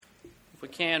If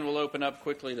we can, we'll open up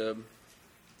quickly to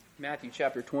Matthew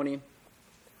chapter 20.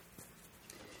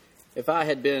 If I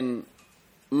had been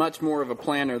much more of a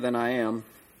planner than I am,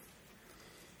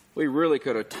 we really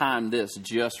could have timed this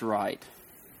just right.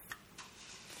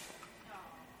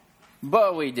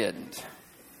 But we didn't.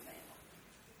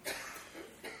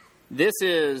 This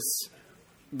is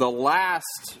the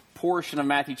last portion of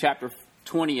Matthew chapter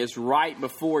 20 is right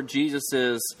before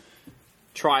Jesus'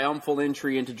 triumphal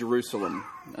entry into Jerusalem.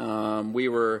 We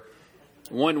were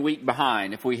 1 week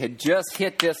behind. If we had just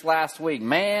hit this last week,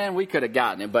 man, we could have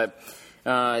gotten it. But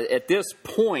at this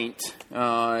point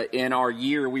in our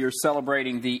year, we are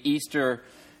celebrating the Easter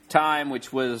time,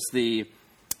 which was the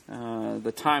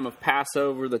time of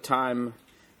Passover, the time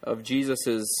of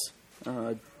Jesus'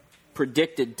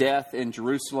 predicted death in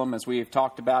Jerusalem, as we have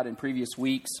talked about in previous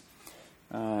weeks.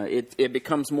 It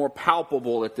becomes more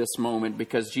palpable at this moment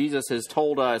because Jesus has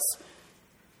told us,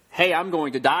 hey, I'm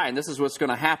going to die, and this is what's going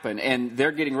to happen. And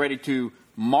they're getting ready to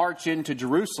march into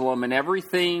Jerusalem, and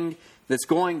everything that's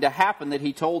going to happen that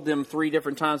he told them 3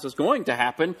 different times was going to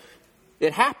happen,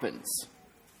 it happens.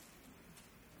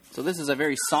 So this is a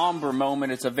very somber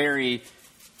moment. It's a very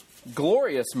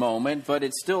glorious moment, but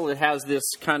it has this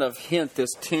kind of hint,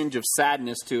 this tinge of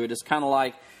sadness to it. It's kind of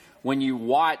like when you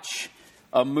watch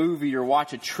a movie or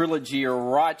watch a trilogy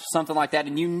or watch something like that,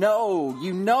 and you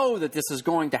know that this is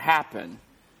going to happen.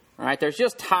 All right? There's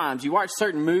just times you watch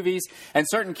certain movies and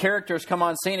certain characters come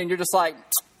on scene and you're just like,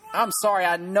 I'm sorry,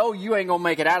 I know you ain't going to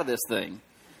make it out of this thing.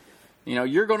 You know,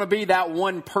 you're going to be that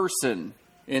one person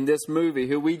in this movie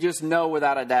who we just know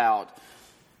without a doubt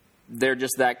they're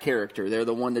just that character. They're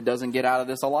the one that doesn't get out of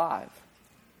this alive.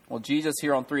 Well, Jesus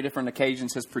here on 3 different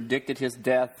occasions has predicted his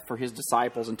death for his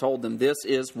disciples and told them, this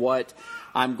is what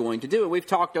I'm going to do. And we've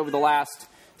talked over the last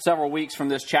several weeks from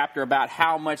this chapter about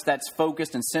how much that's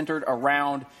focused and centered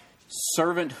around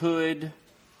servanthood,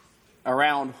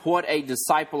 around what a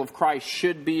disciple of Christ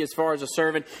should be as far as a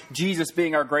servant. Jesus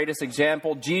being our greatest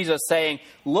example. Jesus saying,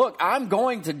 look, I'm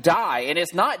going to die. And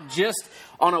it's not just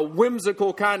on a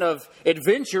whimsical kind of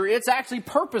adventure. It's actually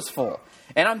purposeful.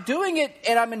 And I'm doing it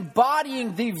and I'm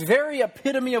embodying the very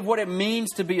epitome of what it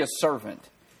means to be a servant.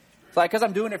 It's like, because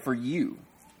I'm doing it for you.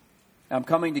 I'm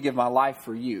coming to give my life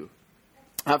for you.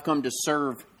 I've come to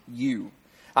serve you.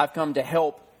 I've come to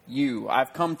help you.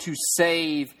 I've come to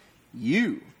save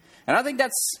you. And I think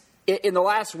that's, in the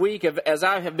last week, as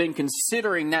I have been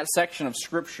considering that section of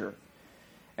Scripture,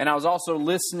 and I was also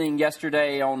listening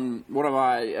yesterday on one of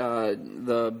my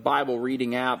the Bible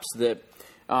reading apps that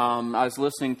I was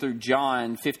listening through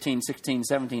John 15, 16,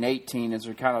 17, 18 as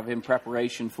we're kind of in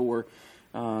preparation for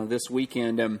this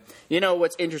weekend. You know,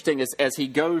 what's interesting is as he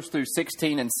goes through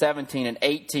 16 and 17 and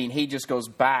 18, he just goes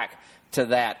back to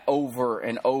that over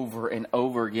and over and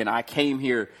over again. I came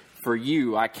here for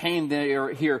you. I came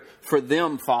here for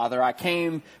them, Father. I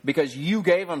came because you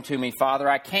gave them to me, Father.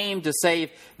 I came to save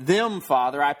them,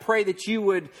 Father. I pray that you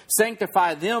would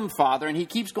sanctify them, Father. And he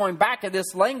keeps going back to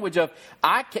this language of,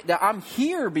 I'm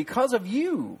here because of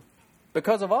you,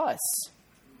 because of us.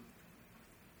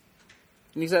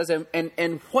 And he says,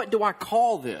 and what do I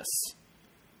call this?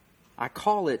 I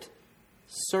call it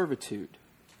servitude.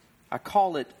 I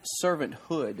call it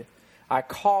servanthood. I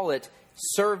call it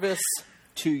service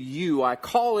to you. I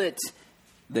call it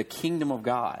the kingdom of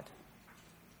God.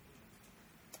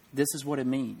 This is what it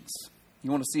means.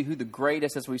 You want to see who the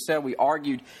greatest, as we said, we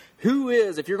argued, who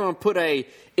is, if you're going to put a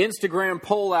Instagram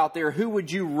poll out there, who would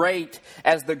you rate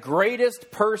as the greatest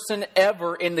person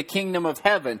ever in the kingdom of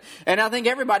heaven? And I think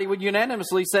everybody would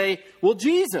unanimously say, well,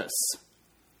 Jesus.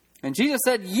 And Jesus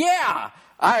said, yeah,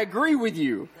 I agree with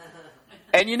you.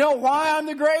 And you know why I'm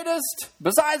the greatest?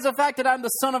 Besides the fact that I'm the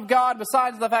Son of God,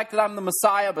 besides the fact that I'm the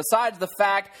Messiah, besides the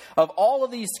fact of all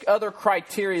of these other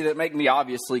criteria that make me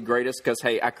obviously greatest, because,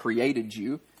 hey, I created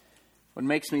you. What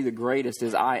makes me the greatest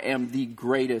is I am the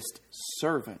greatest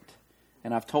servant.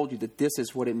 And I've told you that this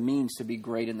is what it means to be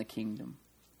great in the kingdom.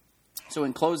 So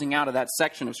in closing out of that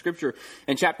section of Scripture,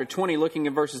 in chapter 20, looking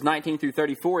at verses 19 through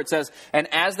 34, it says,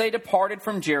 And as they departed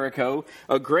from Jericho,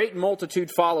 a great multitude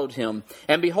followed him.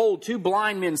 And behold, 2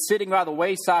 blind men sitting by the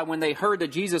wayside, when they heard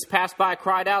that Jesus passed by,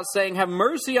 cried out, saying, Have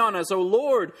mercy on us, O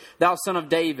Lord, thou Son of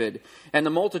David. And the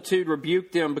multitude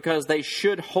rebuked them, because they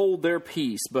should hold their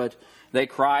peace. But they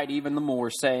cried even the more,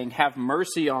 saying, Have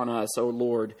mercy on us, O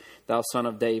Lord, thou Son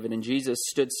of David. And Jesus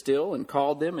stood still and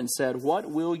called them and said, What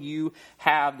will you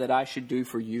have that I should do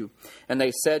for you? And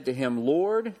they said to him,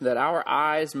 Lord, that our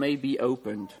eyes may be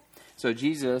opened. So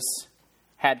Jesus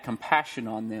had compassion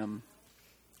on them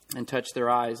and touched their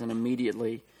eyes, and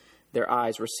immediately their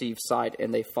eyes received sight,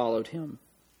 and they followed him.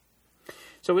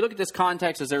 So we look at this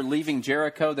context as they're leaving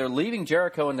Jericho. They're leaving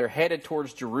Jericho and they're headed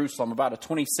towards Jerusalem, about a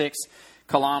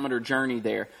 26-kilometer journey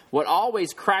there. What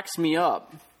always cracks me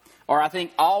up, or I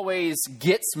think always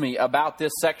gets me about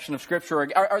this section of Scripture,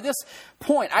 or this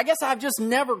point, I guess I've just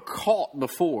never caught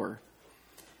before,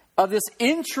 of this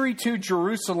entry to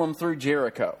Jerusalem through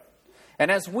Jericho. And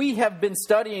as we have been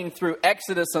studying through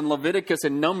Exodus and Leviticus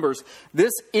and Numbers,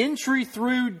 this entry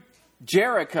through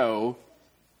Jericho,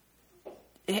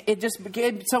 it just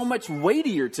became so much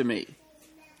weightier to me.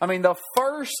 I mean, the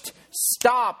first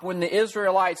stop when the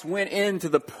Israelites went into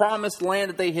the promised land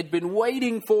that they had been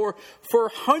waiting for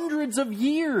hundreds of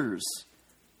years,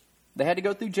 they had to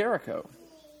go through Jericho.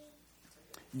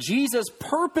 Jesus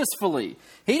purposefully,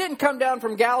 he didn't come down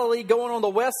from Galilee going on the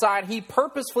west side. He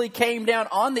purposefully came down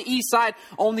on the east side,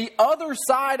 on the other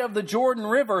side of the Jordan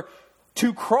River,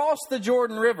 to cross the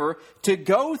Jordan River, to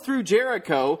go through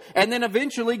Jericho, and then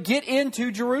eventually get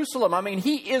into Jerusalem. I mean,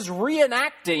 he is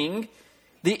reenacting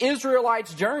the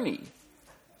Israelites' journey.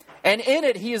 And in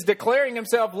it, he is declaring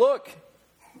himself, look,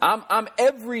 I'm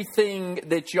everything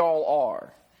that y'all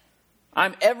are.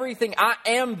 I'm everything. I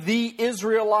am the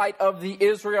Israelite of the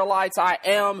Israelites. I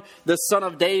am the son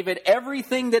of David.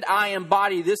 Everything that I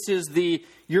embody,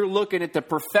 you're looking at the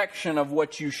perfection of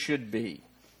what you should be.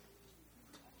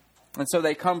 And so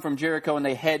they come from Jericho and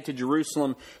they head to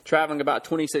Jerusalem, traveling about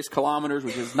 26 kilometers,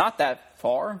 which is not that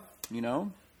far,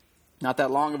 not that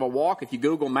long of a walk. If you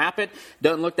Google map it,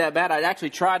 doesn't look that bad. I actually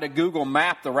tried to Google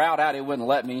map the route out. It wouldn't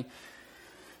let me.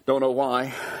 Don't know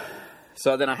why.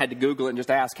 So then I had to Google it and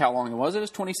just ask how long it was. It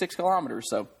was 26 kilometers.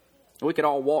 So we could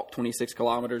all walk 26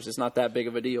 kilometers. It's not that big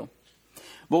of a deal.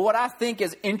 But what I think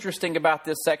is interesting about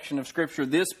this section of Scripture,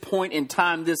 this point in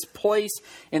time, this place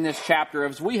in this chapter,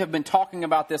 as we have been talking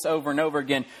about this over and over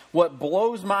again, what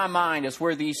blows my mind is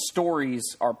where these stories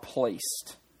are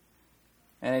placed.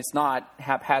 And it's not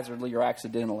haphazardly or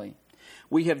accidentally.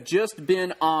 We have just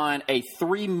been on a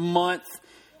 3-month,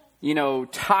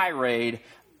 tirade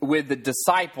with the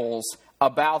disciples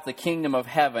about the kingdom of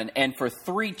heaven. And for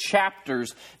 3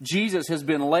 chapters, Jesus has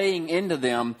been laying into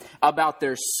them about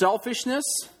their selfishness,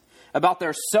 about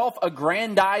their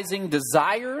self-aggrandizing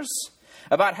desires,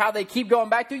 about how they keep going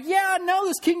back to, yeah, no,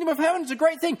 this kingdom of heaven is a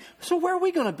great thing. So where are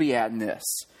we going to be at in this?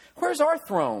 Where's our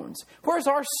thrones? Where's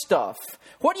our stuff?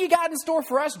 What do you got in store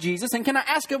for us, Jesus? And can I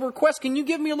ask a request? Can you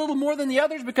give me a little more than the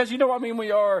others? Because,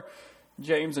 we are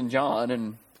James and John,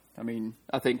 and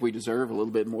I think we deserve a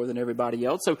little bit more than everybody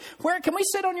else. So where can we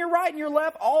sit on your right and your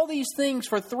left? All these things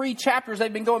for 3 chapters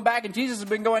they've been going back, and Jesus has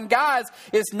been going, guys,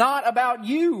 it's not about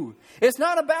you. It's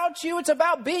not about you. It's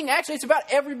about it's about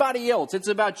everybody else. It's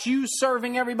about you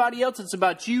serving everybody else. It's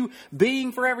about you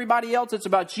being for everybody else. It's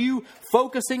about you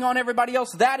focusing on everybody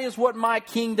else. That is what my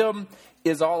kingdom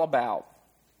is all about.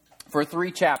 For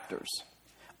 3 chapters,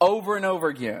 over and over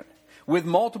again, with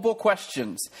multiple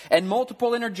questions and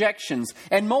multiple interjections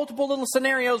and multiple little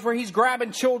scenarios where he's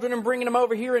grabbing children and bringing them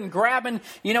over here and grabbing,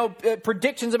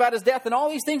 predictions about his death and all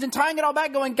these things and tying it all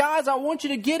back going, guys, I want you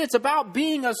to get it's about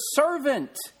being a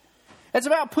servant. It's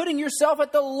about putting yourself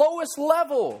at the lowest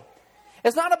level.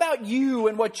 It's not about you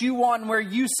and what you want and where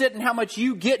you sit and how much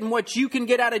you get and what you can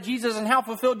get out of Jesus and how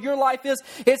fulfilled your life is.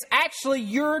 It's actually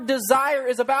your desire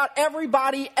is about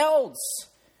everybody else.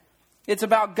 It's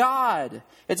about God.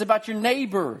 It's about your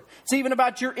neighbor. It's even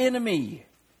about your enemy.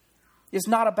 It's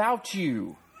not about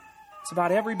you. It's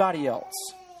about everybody else.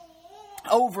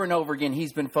 Over and over again,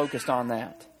 he's been focused on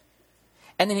that.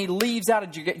 And then he leaves out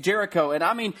of Jericho.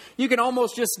 And you can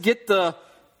almost just get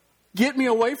me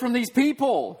away from these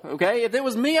people. Okay? If it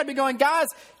was me, I'd be going, guys,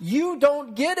 you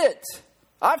don't get it.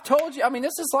 I've told you,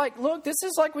 this is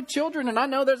like with children, and I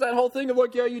know there's that whole thing of,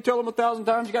 look, yeah, you tell them 1,000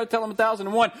 times, you got to tell them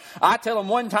 1,001. I tell them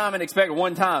 1 time and expect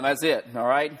 1 time, that's it, all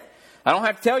right? I don't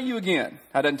have to tell you again.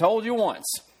 I done told you once,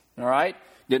 all right?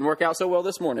 Didn't work out so well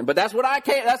this morning, but that's where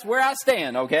I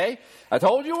stand, okay? I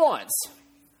told you once.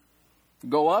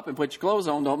 Go up and put your clothes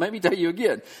on, don't make me tell you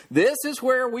again. This is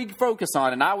where we focus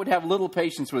on, and I would have little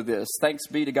patience with this. Thanks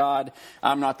be to God,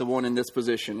 I'm not the one in this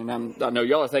position, and I know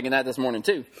y'all are thinking that this morning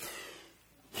too.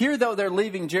 Here, though, they're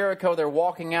leaving Jericho. They're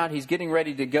walking out. He's getting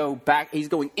ready to go back. He's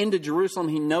going into Jerusalem.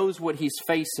 He knows what he's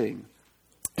facing.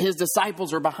 His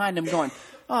disciples are behind him going,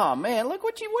 oh, man, look,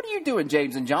 what are you doing,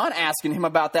 James and John? Asking him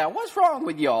about that. What's wrong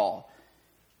with y'all?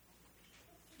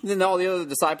 And then all the other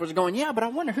disciples are going, yeah, but I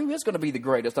wonder who is going to be the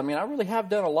greatest. I really have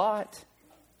done a lot.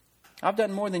 I've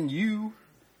done more than you.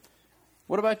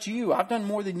 What about you? I've done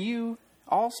more than you.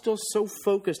 All still so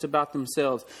focused about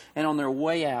themselves. And on their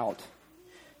way out,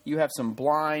 you have some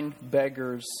blind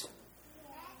beggars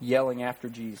yelling after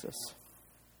Jesus.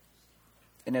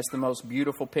 And it's the most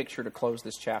beautiful picture to close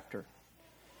this chapter.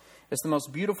 It's the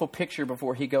most beautiful picture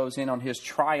before he goes in on his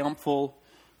triumphal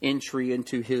entry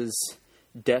into his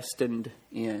destined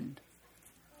end.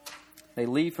 They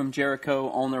leave from Jericho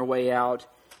on their way out.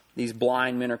 These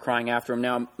blind men are crying after him.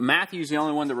 Now, Matthew's the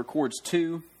only one that records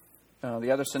two.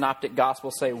 The other synoptic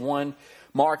gospels say one.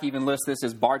 Mark even lists this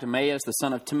as Bartimaeus, the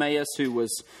son of Timaeus, who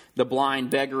was the blind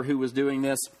beggar who was doing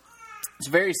this. It's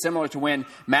very similar to when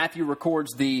Matthew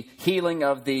records the healing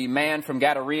of the man from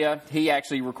Gadara. He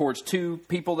actually records two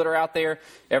people that are out there.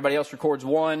 Everybody else records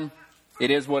one.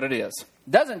 It is what it is.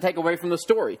 Doesn't take away from the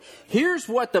story. Here's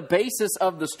what the basis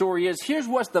of the story is. Here's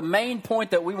what's the main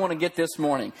point that we want to get this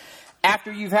morning.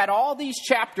 After you've had all these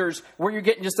chapters where you're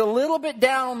getting just a little bit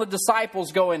down on the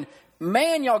disciples going,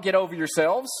 man, y'all get over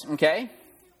yourselves, okay?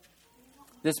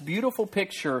 This beautiful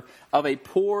picture of a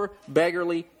poor,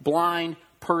 beggarly, blind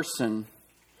person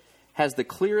has the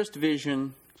clearest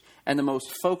vision and the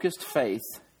most focused faith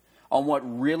on what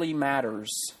really matters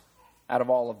out of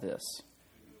all of this.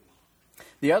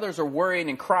 The others are worrying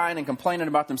and crying and complaining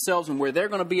about themselves and where they're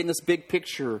going to be in this big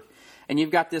picture. And you've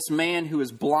got this man who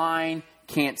is blind,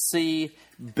 can't see,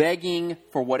 begging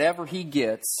for whatever he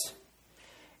gets.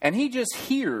 And he just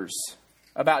hears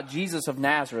about Jesus of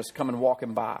Nazareth coming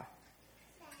walking by.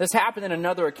 This happened in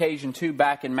another occasion too,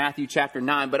 back in Matthew chapter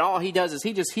 9. But all he does is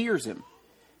he just hears him.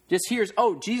 Just hears,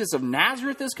 oh, Jesus of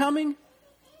Nazareth is coming?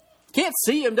 Can't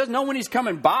see him, doesn't know when he's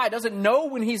coming by, doesn't know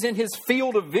when he's in his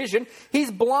field of vision.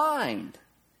 He's blind.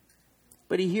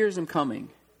 But he hears him coming.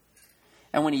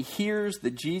 And when he hears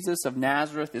that Jesus of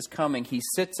Nazareth is coming, he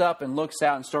sits up and looks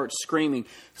out and starts screaming,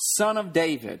 Son of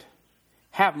David,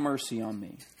 have mercy on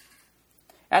me.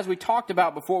 As we talked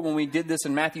about before when we did this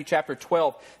in Matthew chapter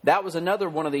 12, that was another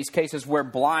one of these cases where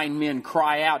blind men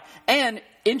cry out. And,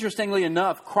 interestingly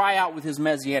enough, cry out with his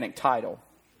messianic title.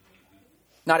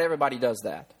 Not everybody does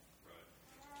that.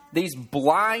 These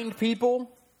blind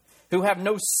people who have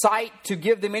no sight to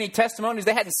give them any testimonies.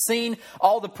 They hadn't seen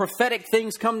all the prophetic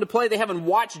things come to play. They haven't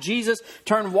watched Jesus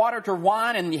turn water to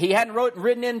wine, and he hadn't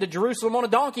ridden into Jerusalem on a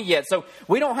donkey yet. So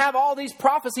we don't have all these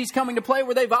prophecies coming to play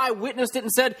where they've eyewitnessed it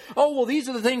and said, oh, well, these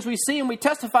are the things we see, and we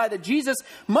testify that Jesus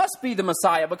must be the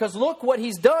Messiah because look what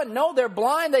he's done. No, they're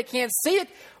blind. They can't see it.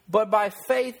 But by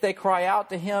faith, they cry out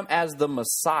to him as the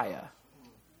Messiah.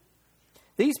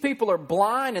 These people are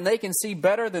blind and they can see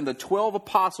better than the 12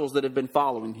 apostles that have been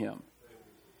following him.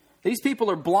 These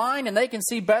people are blind and they can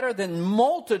see better than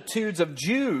multitudes of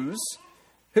Jews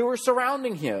who are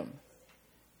surrounding him.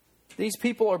 These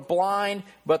people are blind,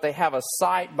 but they have a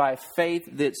sight by faith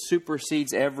that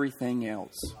supersedes everything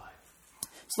else.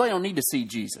 So they don't need to see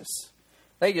Jesus.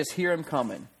 They just hear him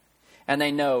coming. And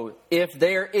they know if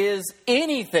there is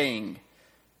anything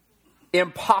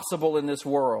impossible in this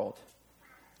world,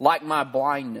 like my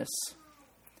blindness,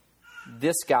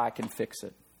 this guy can fix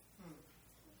it.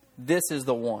 This is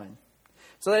the one.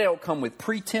 So they don't come with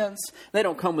pretense. They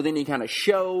don't come with any kind of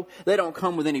show. They don't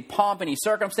come with any pomp, any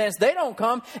circumstance. They don't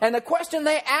come. And the question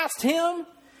they asked him,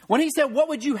 when he said, what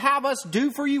would you have us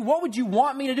do for you? What would you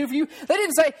want me to do for you? They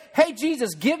didn't say, hey,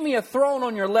 Jesus, give me a throne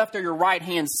on your left or your right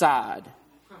hand side.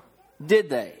 Did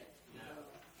they?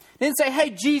 Didn't say, hey,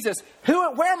 Jesus,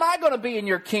 where am I going to be in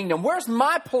your kingdom? Where's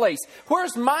my place?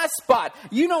 Where's my spot?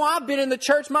 You know, I've been in the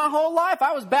church my whole life.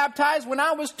 I was baptized when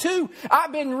I was 2.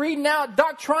 I've been reading out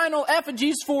doctrinal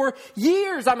effigies for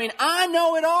years. I mean, I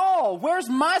know it all. Where's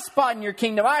my spot in your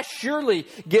kingdom? I surely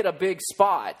get a big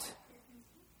spot.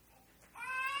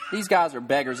 These guys are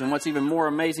beggars. And what's even more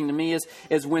amazing to me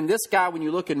is when this guy, when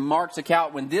you look in Mark's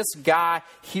account, when this guy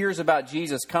hears about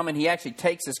Jesus coming, he actually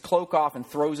takes his cloak off and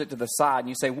throws it to the side. And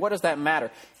you say, what does that matter?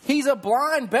 He's a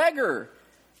blind beggar.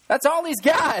 That's all he's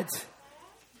got.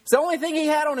 It's the only thing he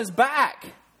had on his back.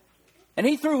 And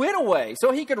he threw it away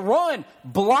so he could run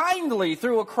blindly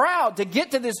through a crowd to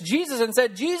get to this Jesus and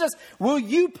said, Jesus, will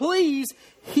you please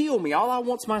heal me? All I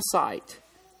want's my sight.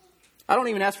 I don't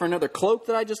even ask for another cloak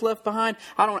that I just left behind.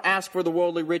 I don't ask for the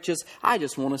worldly riches. I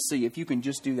just want to see if you can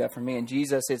just do that for me. And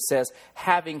Jesus, it says,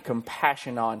 having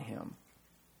compassion on him,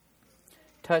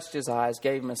 touched his eyes,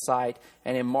 gave him a sight.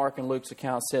 And in Mark and Luke's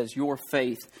account says, your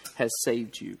faith has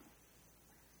saved you.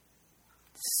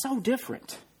 So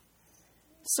different.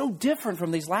 So different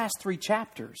from these last 3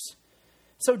 chapters.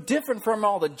 So different from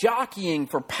all the jockeying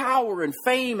for power and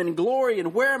fame and glory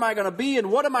and where am I going to be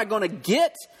and what am I going to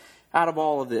get out of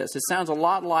all of this. It sounds a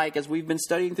lot like, as we've been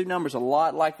studying through Numbers, a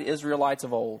lot like the Israelites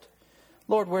of old.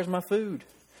 Lord, where's my food?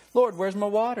 Lord, where's my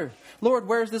water? Lord,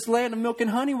 where's this land of milk and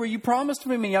honey where you promised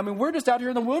me? I mean, we're just out here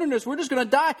in the wilderness. We're just going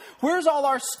to die. Where's all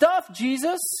our stuff,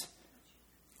 Jesus?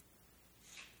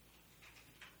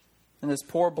 And this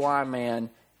poor blind man,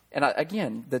 and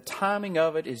again, the timing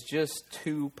of it is just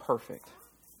too perfect.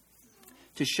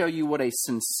 to show you what a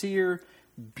sincere,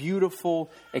 beautiful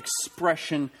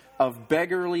expression of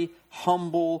beggarly,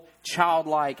 humble,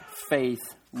 childlike faith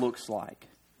looks like.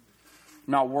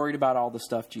 I'm not worried about all the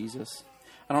stuff, Jesus.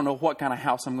 I don't know what kind of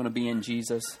house I'm going to be in,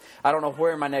 Jesus. I don't know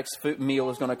where my next meal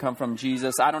is going to come from,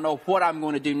 Jesus. I don't know what I'm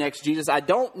going to do next, Jesus. I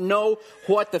don't know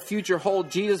what the future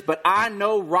holds, Jesus, but I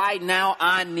know right now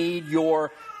I need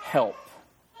your help.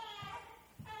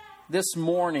 This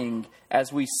morning,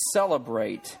 as we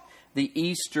celebrate the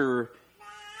Easter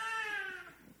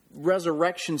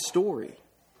resurrection story,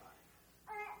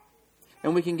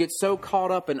 and we can get so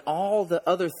caught up in all the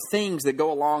other things that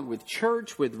go along with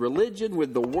church, with religion,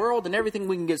 with the world, and everything.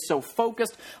 We can get so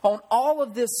focused on all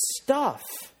of this stuff.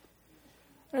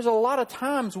 There's a lot of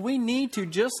times we need to,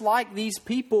 just like these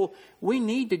people, we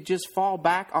need to just fall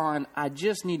back on, I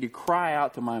just need to cry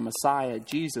out to my Messiah,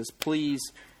 Jesus, please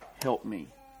help me.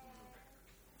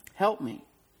 Help me.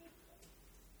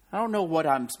 I don't know what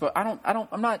I'm supposed.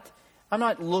 I'm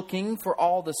not looking for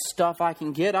all the stuff I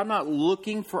can get. I'm not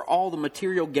looking for all the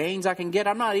material gains I can get.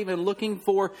 I'm not even looking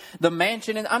for the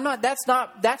mansion. And that's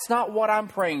not what I'm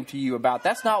praying to you about.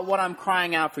 That's not what I'm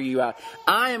crying out for you about.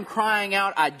 I am crying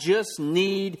out, I just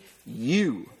need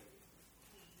you.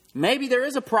 Maybe there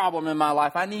is a problem in my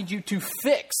life I need you to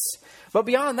fix. But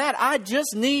beyond that, I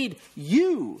just need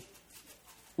you.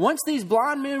 Once these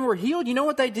blind men were healed, you know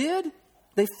what they did?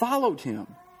 They followed him.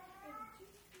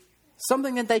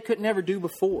 Something that they could never do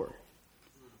before.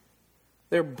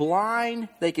 They're blind.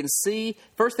 They can see.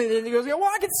 First thing they go, well,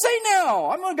 I can see now.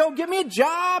 I'm going to go get me a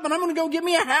job and I'm going to go get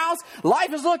me a house.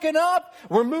 Life is looking up.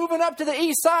 We're moving up to the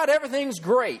east side. Everything's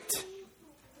great.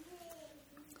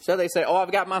 So they say,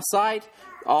 I've got my sight.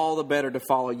 All the better to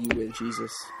follow you with,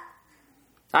 Jesus.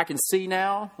 I can see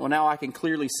now. Well, now I can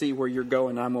clearly see where you're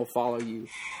going and I'm going to follow you.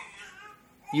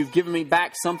 You've given me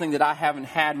back something that I haven't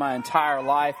had my entire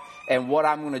life. And what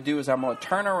I'm going to do is I'm going to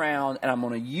turn around and I'm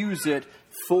going to use it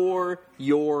for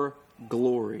your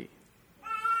glory.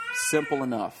 Simple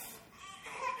enough.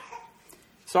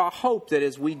 So I hope that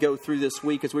as we go through this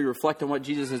week, as we reflect on what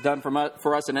Jesus has done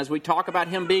for us, and as we talk about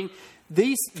him being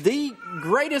the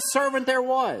greatest servant there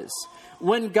was,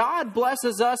 when God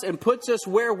blesses us and puts us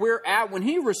where we're at, when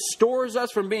he restores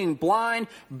us from being blind,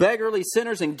 beggarly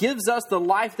sinners and gives us the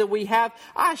life that we have,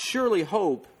 I surely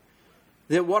hope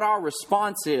that what our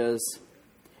response is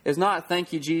not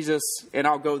thank you, Jesus, and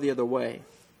I'll go the other way.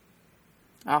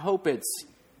 I hope it's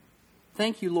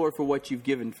thank you, Lord, for what you've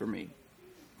given for me.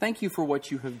 Thank you for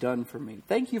what you have done for me.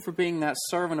 Thank you for being that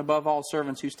servant above all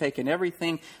servants who's taken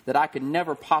everything that I could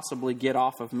never possibly get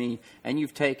off of me, and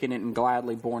you've taken it and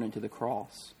gladly borne it to the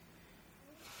cross.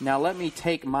 Now let me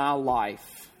take my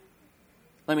life.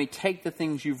 Let me take the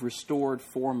things you've restored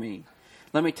for me.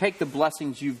 Let me take the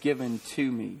blessings you've given to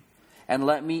me. And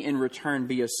let me in return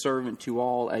be a servant to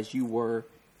all as you were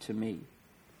to me.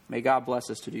 May God bless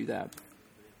us to do that.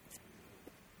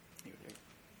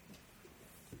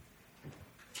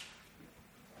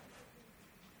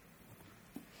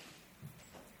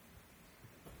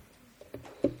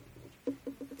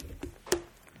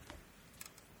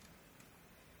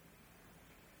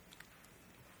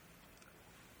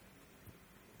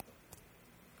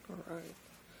 All right.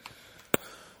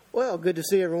 Well, good to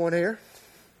see everyone here.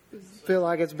 Feel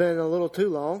like it's been a little too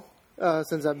long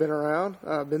since I've been around.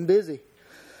 I've been busy,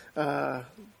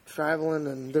 traveling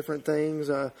and different things.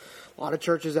 A lot of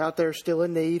churches out there still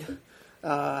in need,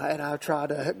 and I try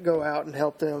to go out and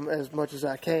help them as much as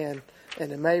I can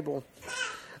and am able.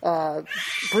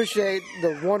 Appreciate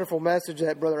the wonderful message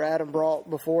that Brother Adam brought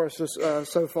before us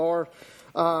so far.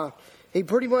 He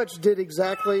pretty much did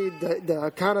exactly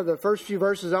the kind of the first few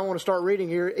verses I want to start reading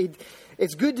here.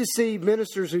 It's good to see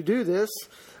ministers who do this,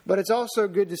 but it's also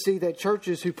good to see that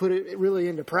churches who put it really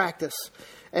into practice.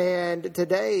 And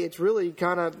today it's really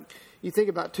kind of, you think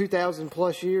about 2,000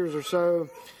 plus years or so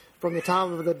from the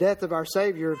time of the death of our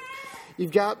Savior.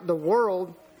 You've got the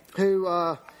world who,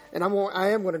 and I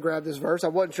am going to grab this verse. I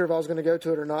wasn't sure if I was going to go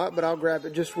to it or not, but I'll grab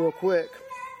it just real quick.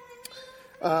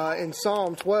 In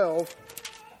Psalm 12,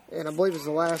 and I believe it's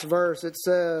the last verse, it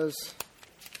says,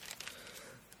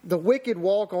 "The wicked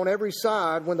walk on every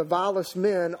side when the vilest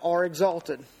men are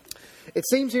exalted." It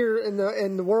seems here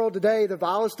in the world today, the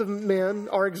vilest of men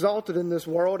are exalted in this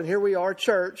world. And here we are,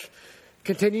 church,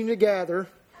 continuing to gather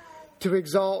to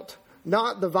exalt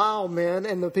not the vile men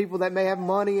and the people that may have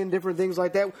money and different things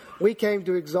like that. We came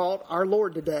to exalt our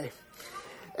Lord today.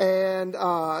 And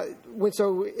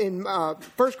in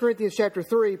 1 Corinthians chapter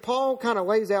 3, Paul kind of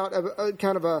lays out a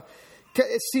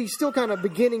he's still kind of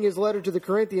beginning his letter to the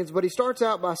Corinthians, but he starts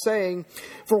out by saying,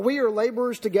 "For we are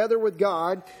laborers together with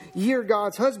God. Ye are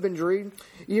God's husbandry.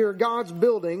 Ye are God's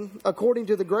building, according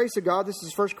to the grace of God." This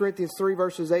is 1 Corinthians 3,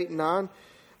 verses 8 and 9.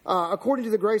 "According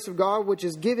to the grace of God, which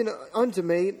is given unto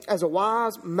me as a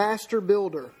wise master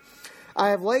builder. I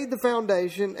have laid the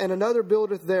foundation, and another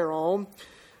buildeth thereon.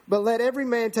 But let every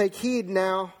man take heed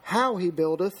now how he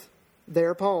buildeth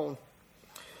thereupon.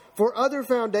 For other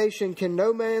foundation can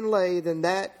no man lay than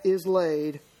that is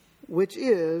laid, which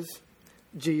is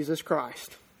Jesus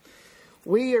Christ."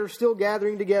 We are still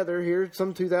gathering together here,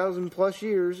 some 2,000 plus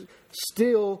years,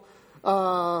 still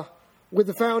with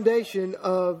the foundation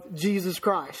of Jesus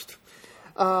Christ.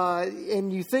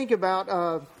 And you think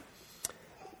about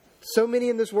so many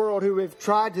in this world who have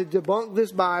tried to debunk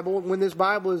this Bible when this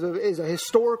Bible is a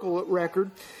historical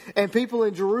record, and people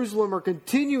in Jerusalem are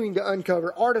continuing to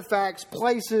uncover artifacts,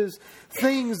 places,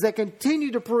 things that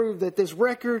continue to prove that this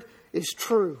record is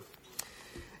true.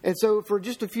 And so for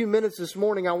just a few minutes this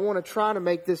morning, I want to try to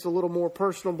make this a little more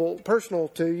personal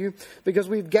to you, because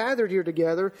we've gathered here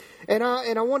together, and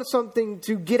I wanted something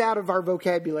to get out of our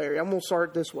vocabulary. I'm going to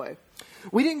start this way.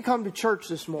 We didn't come to church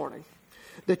this morning.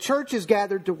 The church is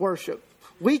gathered to worship.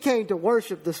 We came to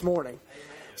worship this morning.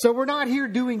 So we're not here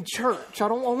doing church. I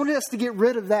want us to get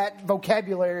rid of that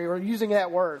vocabulary or using that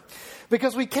word,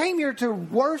 because we came here to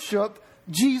worship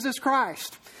Jesus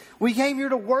Christ. We came here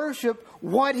to worship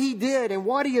what He did and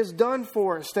what He has done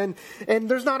for us. And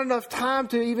there's not enough time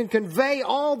to even convey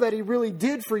all that He really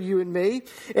did for you and me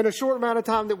in a short amount of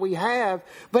time that we have.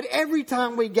 But every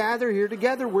time we gather here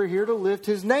together, we're here to lift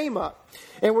His name up.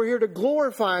 And we're here to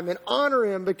glorify Him and honor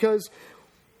Him, because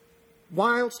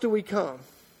why else do we come?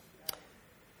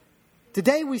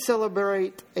 Today we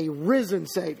celebrate a risen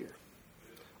Savior.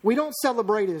 We don't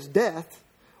celebrate His death.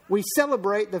 We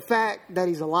celebrate the fact that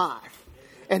He's alive.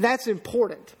 And that's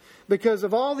important, because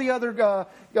of all the other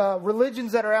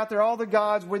religions that are out there, all the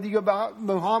gods, whether you go about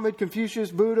Muhammad,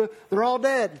 Confucius, Buddha, they're all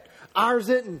dead. Ours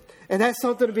isn't. And that's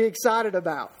something to be excited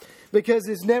about, because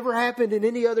it's never happened in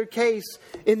any other case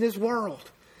in this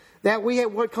world that we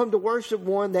have come to worship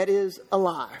one that is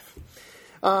alive.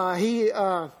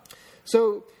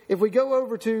 So if we go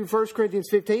over to 1 Corinthians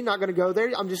 15, not going to go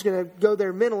there. I'm just going to go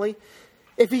there mentally.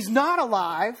 If He's not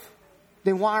alive,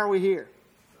 then why are we here?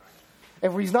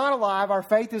 If He's not alive, our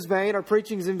faith is vain, our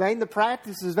preaching is in vain, the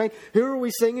practice is vain. Who are we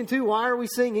singing to? Why are we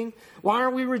singing? Why are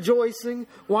we rejoicing?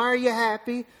 Why are you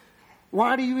happy?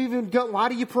 Why do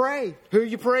you pray? Who are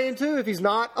you praying to if He's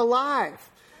not alive?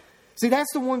 See,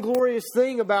 that's the one glorious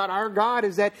thing about our God,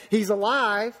 is that He's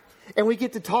alive, and we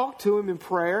get to talk to Him in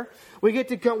prayer. We get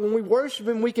to come, when we worship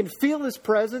Him, we can feel His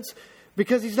presence,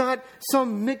 because He's not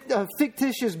some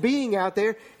fictitious being out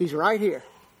there. He's right here.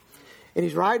 And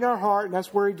He's right in our heart, and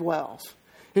that's where He dwells.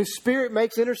 His Spirit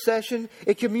makes intercession.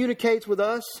 It communicates with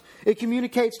us. It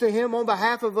communicates to Him on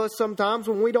behalf of us sometimes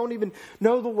when we don't even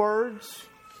know the words.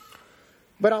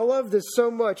 But I love this so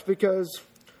much, because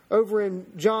over in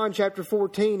John chapter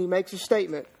 14, He makes a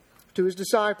statement to His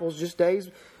disciples just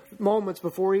moments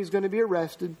before He's going to be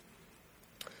arrested.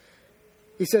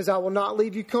 He says, "I will not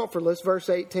leave you comfortless," verse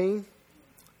 18.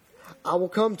 "I will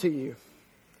come to you.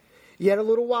 Yet a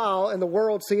little while, and the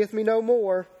world seeth me no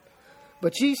more.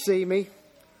 But ye see me.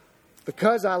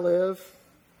 Because I live,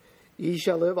 ye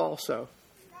shall live also."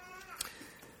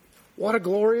 What a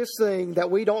glorious thing that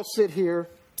we don't sit here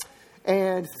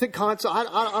and think constantly.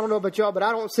 I don't know about y'all, but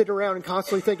I don't sit around and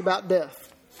constantly think about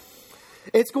death.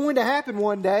 It's going to happen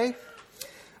one day.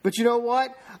 But you know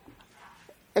what?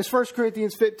 As 1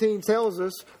 Corinthians 15 tells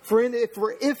us,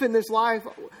 if in this life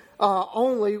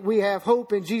only we have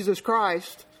hope in Jesus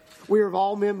Christ, we are of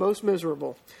all men most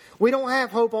miserable. We don't have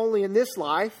hope only in this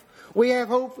life. We have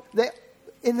hope that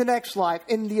in the next life,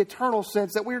 in the eternal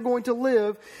sense, that we're going to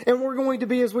live, and we're going to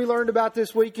be, as we learned about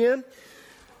this weekend,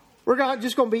 we're not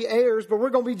just going to be heirs, but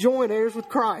we're going to be joint heirs with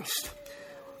Christ.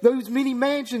 Those many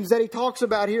mansions that He talks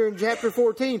about here in chapter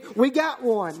 14, we got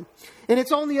one. And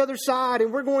it's on the other side,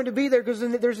 and we're going to be there, because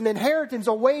there's an inheritance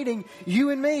awaiting you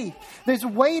and me. There's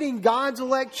awaiting God's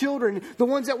elect children, the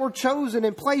ones that were chosen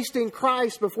and placed in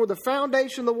Christ before the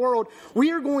foundation of the world.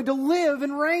 We are going to live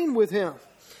and reign with Him.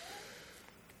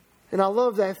 And I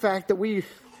love that fact that we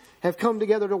have come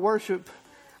together to worship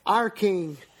our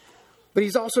King. But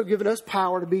He's also given us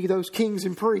power to be those kings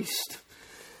and priests.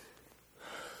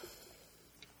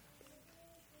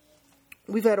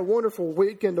 We've had a wonderful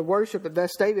weekend of worship at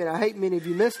Vestavia, and I hate many of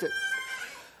you missed it.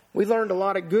 We learned a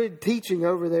lot of good teaching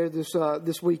over there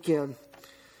this weekend.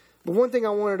 But one thing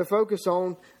I wanted to focus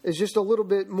on is just a little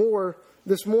bit more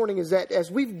this morning, is that as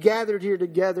we've gathered here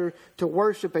together to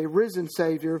worship a risen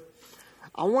Savior,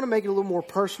 I want to make it a little more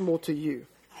personal to you.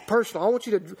 Personal. I want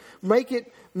you to make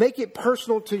it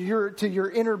personal to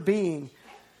your inner being,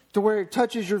 to where it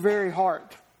touches your very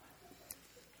heart.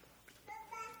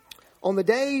 On the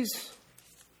day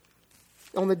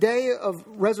of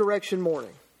resurrection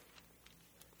morning,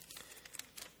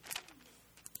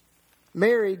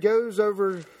 Mary goes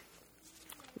over.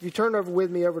 If you turn over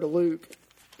with me over to Luke,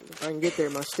 if I can get there,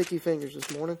 my sticky fingers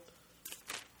this morning.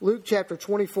 Luke chapter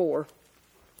 24.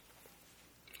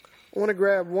 I want to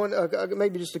grab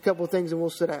maybe just a couple of things and we'll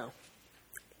sit down.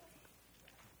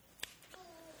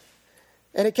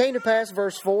 And it came to pass,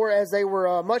 verse 4, as they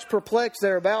were much perplexed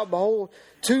thereabout, behold,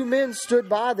 2 men stood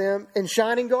by them in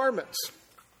shining garments.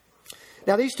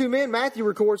 Now these 2 men, Matthew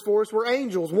records for us, were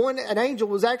angels. An angel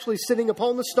was actually sitting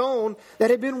upon the stone that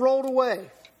had been rolled away.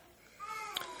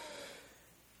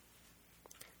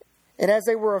 And as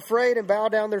they were afraid and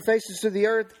bowed down their faces to the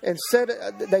earth, and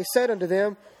they said unto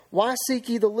them, Why seek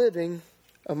ye the living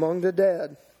among the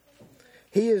dead?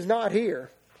 He is not here,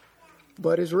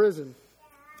 but is risen.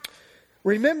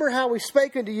 Remember how he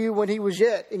spake unto you when he was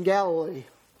yet in Galilee.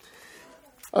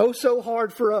 Oh, so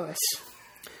hard for us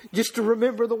just to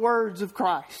remember the words of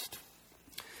Christ.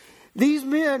 These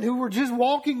men who were just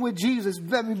walking with Jesus,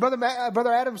 I mean,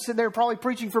 Brother Adam's sitting there probably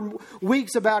preaching for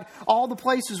weeks about all the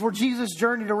places where Jesus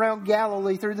journeyed around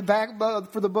Galilee through the back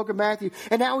for the book of Matthew.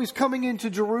 And now he's coming into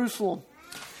Jerusalem.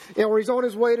 Or he's on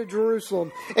his way to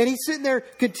Jerusalem. And he's sitting there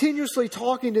continuously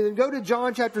talking to them. Go to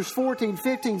John chapters 14,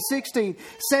 15, 16,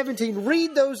 17.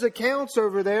 Read those accounts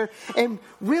over there and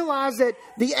realize that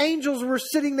the angels were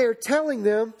sitting there telling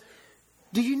them,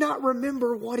 do you not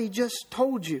remember what he just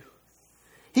told you?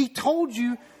 He told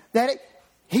you that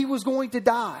he was going to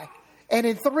die. And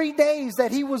in 3 days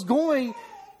that he was going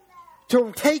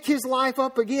to take his life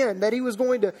up again. That he was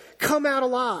going to come out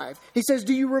alive. He says,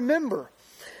 do you remember?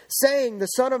 Saying, the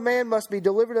Son of Man must be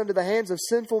delivered unto the hands of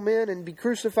sinful men and be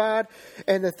crucified,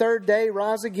 and the 3rd day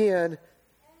rise again.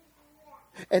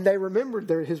 And they remembered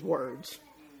his words.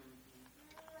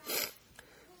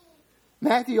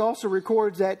 Matthew also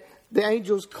records that the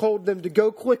angels told them to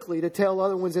go quickly to tell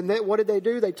other ones. And what did they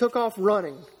do? They took off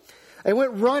running. They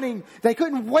went running. They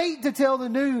couldn't wait to tell the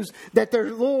news that their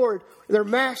Lord, their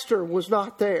Master, was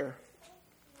not there.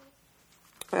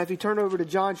 If you turn over to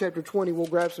John chapter 20, we'll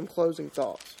grab some closing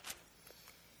thoughts.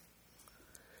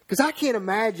 Because I can't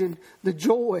imagine the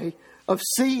joy of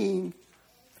seeing.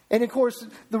 And of course,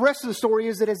 the rest of the story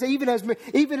is that even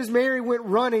as Mary went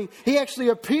running, he actually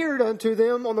appeared unto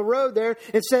them on the road there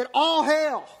and said, all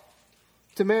hail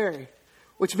to Mary.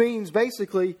 Which means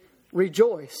basically,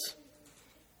 rejoice.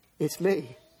 It's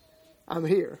me. I'm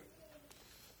here.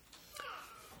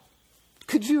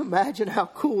 Could you imagine how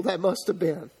cool that must have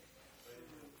been?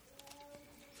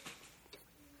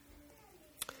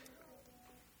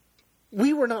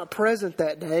 We were not present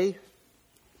that day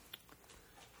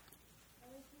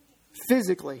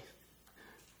physically,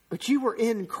 but you were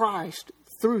in Christ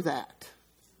through that.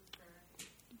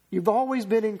 You've always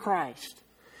been in Christ.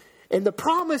 And the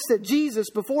promise that Jesus,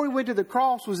 before he went to the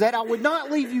cross, was that I would not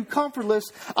leave you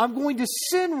comfortless. I'm going to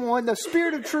send one, the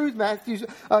Spirit of truth,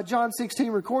 John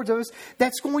 16 records of us,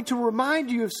 that's going to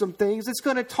remind you of some things. It's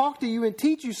going to talk to you and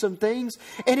teach you some things.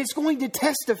 And it's going to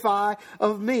testify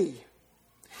of me.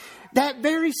 That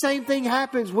very same thing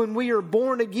happens when we are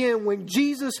born again, when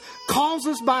Jesus calls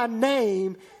us by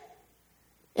name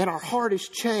and our heart is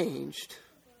changed.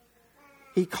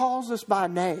 He calls us by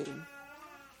name.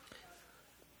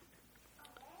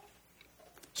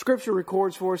 Scripture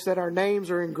records for us that our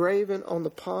names are engraven on the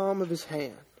palm of his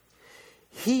hand.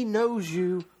 He knows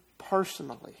you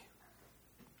personally.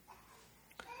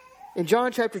 In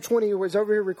John chapter 20, it was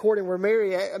over here recording where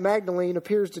Mary Magdalene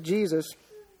appears to Jesus.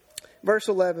 Verse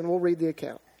 11, we'll read the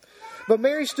account. But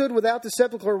Mary stood without the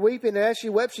sepulchre weeping, and as she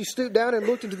wept, she stooped down and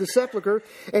looked into the sepulchre,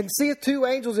 and seeth 2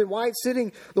 angels in white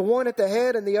sitting, the one at the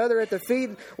head and the other at the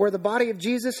feet, where the body of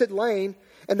Jesus had lain.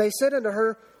 And they said unto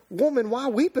her, Woman, why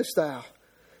weepest thou?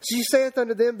 She saith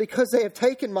unto them, Because they have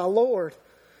taken my Lord,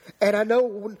 and I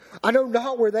know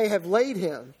not where they have laid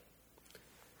him.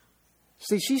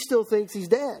 See, she still thinks he's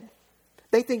dead.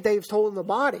 They think they've stolen the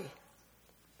body.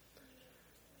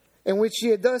 And when she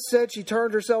had thus said, she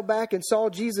turned herself back and saw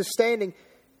Jesus standing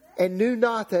and knew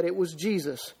not that it was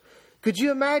Jesus. Could you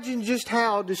imagine just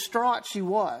how distraught she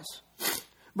was?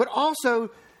 But also,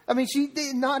 I mean, she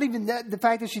did not even the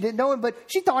fact that she didn't know him, but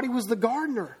she thought he was the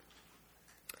gardener.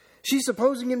 She,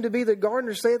 supposing him to be the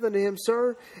gardener, saith unto him,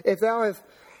 Sir, if thou hast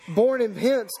borne him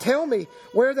hence, tell me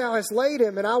where thou hast laid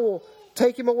him, and I will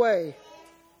take him away.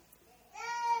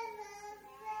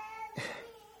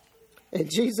 And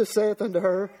Jesus saith unto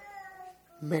her,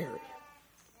 Mary.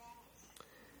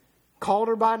 called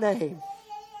her by name,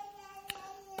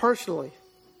 personally.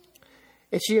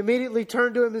 And she immediately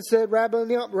turned to him and said,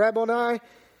 Rabboni,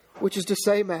 which is to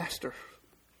say, Master.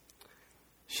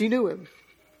 She knew him.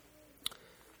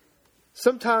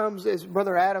 Sometimes, as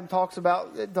Brother Adam talked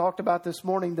about this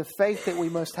morning, the faith that we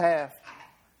must have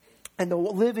and the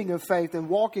living of faith and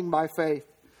walking by faith.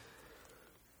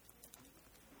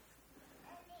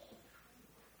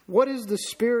 What is the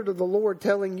Spirit of the Lord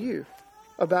telling you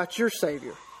about your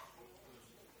Savior?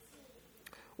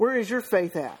 Where is your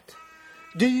faith at?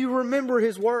 Do you remember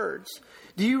His words?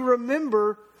 Do you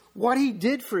remember what He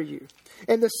did for you?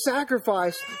 And the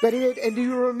sacrifice that He did? And do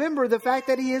you remember the fact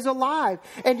that He is alive?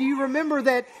 And do you remember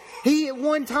that He at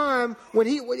one time,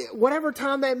 whatever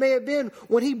time that may have been,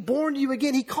 when He born you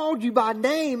again, He called you by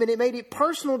name and it made it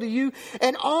personal to you.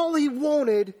 And all He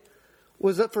wanted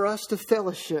was for us to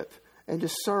fellowship and to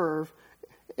serve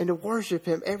and to worship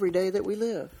Him every day that we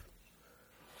live.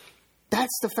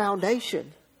 That's the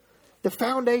foundation. The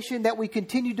foundation that we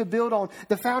continue to build on,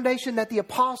 the foundation that the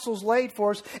apostles laid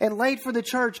for us and laid for the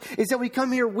church, is that we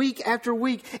come here week after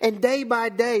week and day by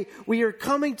day, we are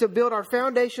coming to build our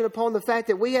foundation upon the fact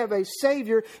that we have a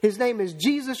Savior. His name is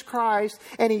Jesus Christ,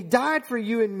 and He died for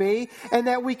you and me, and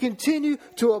that we continue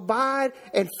to abide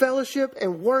and fellowship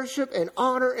and worship and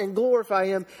honor and glorify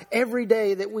Him every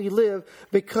day that we live,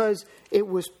 because it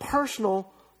was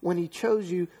personal when He chose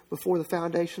you before the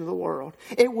foundation of the world.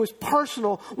 It was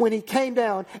personal when He came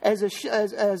down as the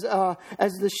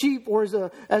sheep, or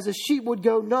as a sheep would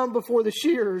go numb before the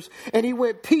shearers, and He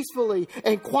went peacefully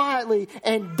and quietly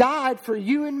and died for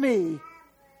you and me,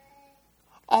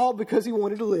 all because He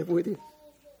wanted to live with you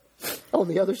on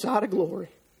the other side of glory.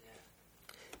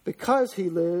 Because He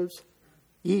lives,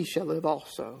 ye shall live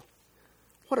also.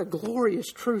 What a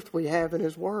glorious truth we have in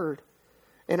His Word.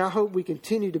 And I hope we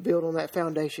continue to build on that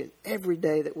foundation every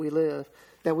day that we live,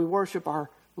 that we worship our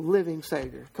living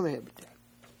Savior. Come ahead, Dad.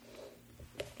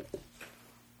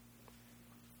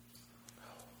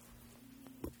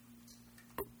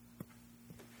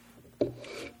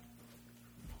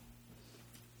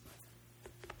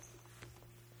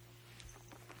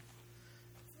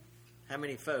 How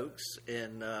many folks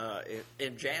in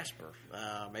Jasper,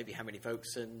 maybe how many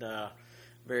folks in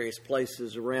various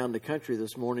places around the country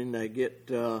this morning, they get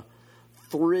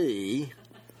 3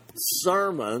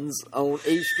 sermons on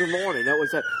Easter morning? That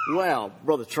was that. Well,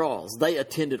 Brother Charles, they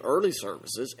attended early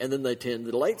services, and then they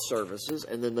attended late services,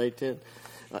 and then they attend.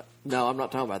 No, I'm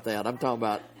not talking about that. I'm talking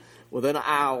about within an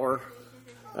hour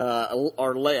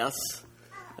or less,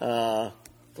 3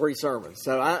 sermons.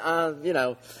 So I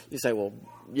you say, well,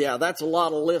 yeah, that's a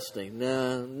lot of listening.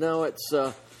 No, it's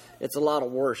a lot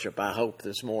of worship, I hope,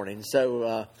 this morning.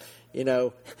 So,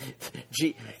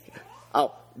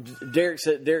 Derek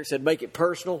said, make it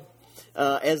personal.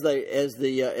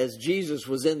 As Jesus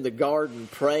was in the garden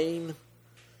praying,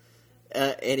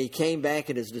 and He came back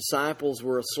and His disciples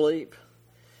were asleep,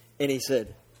 and He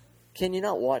said, "Can you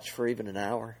not watch for even an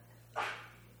hour?"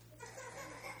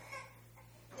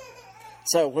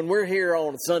 So when we're here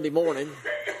on Sunday morning,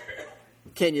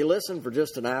 can you listen for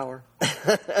just an hour?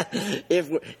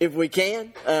 If we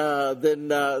can,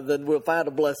 then we'll find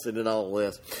a blessing in all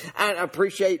this. I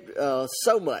appreciate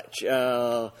so much.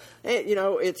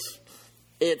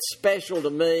 It's special to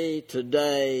me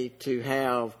today to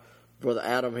have Brother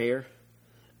Adam here,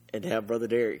 and to have Brother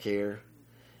Derek here,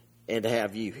 and to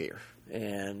have you here.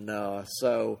 And I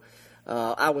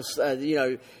was,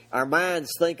 our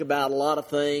minds think about a lot of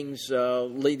things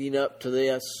leading up to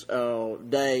this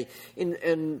day.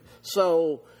 And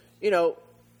so,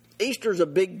 Easter's a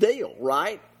big deal,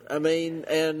 right? I mean,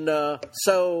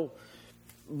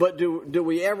 but do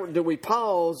we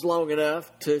pause long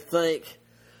enough to think,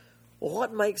 well,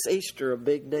 what makes Easter a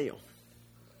big deal?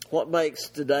 What makes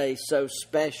today so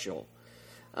special?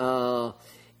 And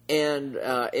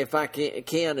if I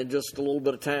can, in just a little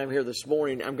bit of time here this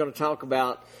morning, I'm going to talk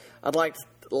about, I'd like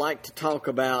to talk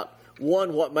about,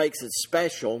 one, what makes it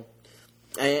special,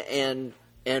 and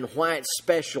why it's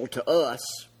special to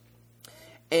us,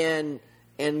 and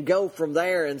go from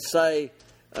there and say,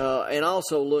 and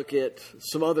also look at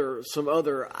some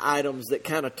other items that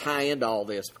kind of tie into all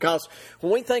this. Because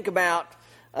when we think about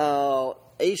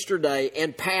Easter Day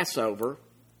and Passover,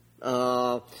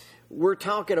 we're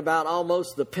talking about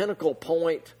almost the pinnacle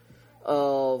point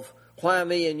of why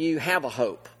me and you have a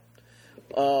hope,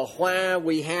 why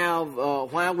we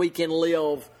can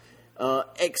live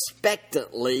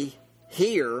expectantly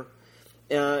here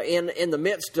in the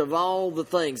midst of all the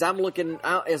things.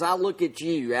 As I look at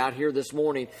you out here this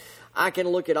morning, I can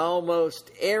look at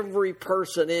almost every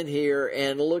person in here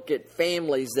and look at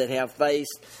families that have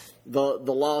faced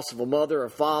the loss of a mother, a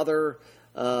father,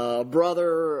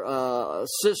 brother,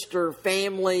 sister,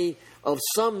 family of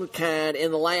some kind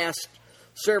in the last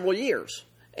several years.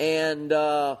 And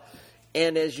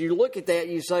as you look at that,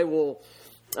 you say, well,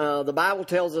 the Bible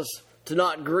tells us to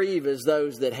not grieve as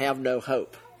those that have no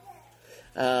hope.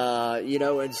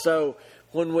 And so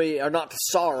when we are not to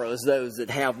sorrow as those that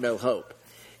have no hope.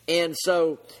 And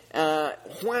so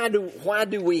why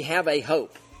do we have a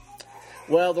hope?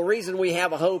 Well, the reason we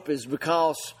have a hope is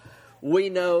because we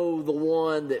know the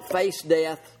one that faced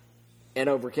death and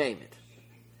overcame it.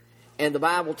 And the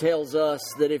Bible tells us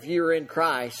that if you're in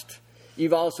Christ,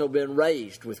 you've also been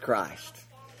raised with Christ.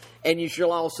 And you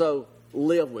shall also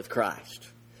live with Christ.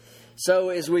 So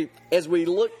as we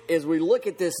look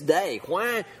at this day,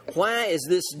 why is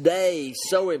this day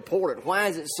so important? Why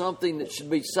is it something that should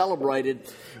be celebrated?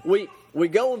 We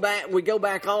go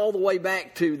back all the way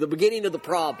back to the beginning of the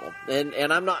problem,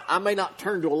 and I may not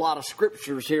turn to a lot of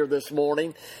scriptures here this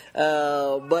morning,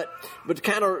 but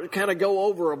to kind of go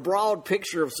over a broad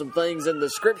picture of some things in the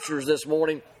scriptures this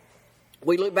morning.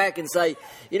 We look back and say,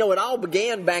 it all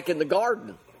began back in the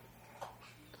garden.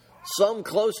 Some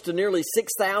close to nearly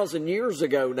 6,000 years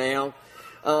ago now,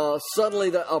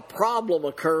 suddenly a problem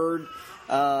occurred.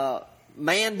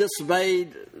 Man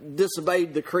disobeyed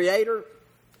the Creator.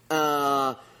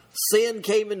 Sin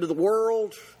came into the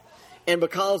world, and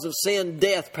because of sin,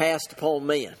 death passed upon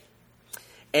men.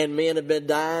 And men have been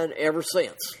dying ever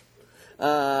since.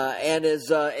 And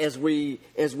as we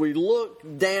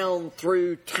look down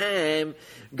through time,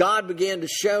 God began to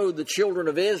show the children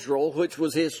of Israel, which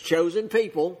was His chosen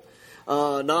people,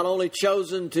 not only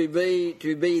chosen to be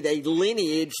the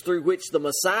lineage through which the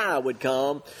Messiah would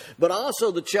come, but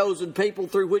also the chosen people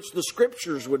through which the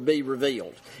Scriptures would be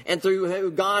revealed, and through who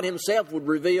God Himself would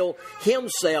reveal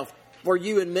Himself for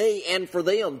you and me and for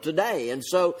them today. And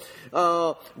so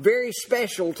very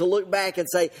special to look back and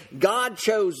say, God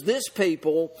chose this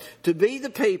people to be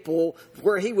the people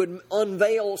where He would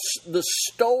unveil the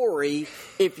story,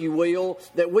 if you will,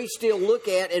 that we still look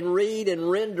at and read and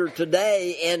render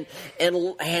today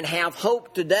and have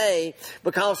hope today,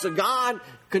 because the God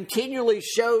continually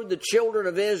showed the children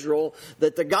of Israel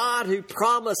that the God who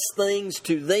promised things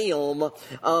to them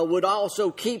would also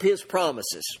keep His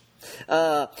promises.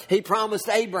 He promised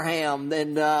Abraham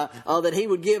and that He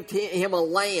would give him a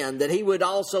land, that He would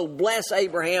also bless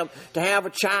Abraham to have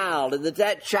a child, and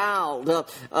that child,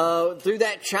 through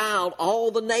that child,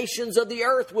 all the nations of the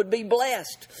earth would be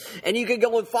blessed. And you could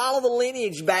go and follow the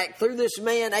lineage back through this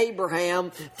man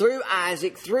Abraham, through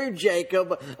Isaac, through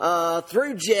Jacob,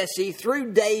 through Jesse,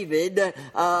 through David,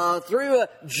 through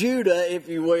Judah, if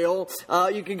you will.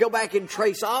 You can go back and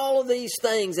trace all of these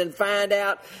things and find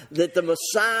out that the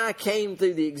Messiah came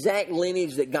through the exact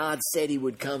lineage that God said He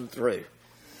would come through.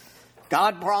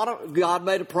 God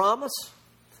made a promise,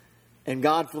 and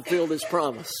God fulfilled His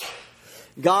promise.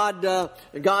 God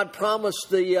promised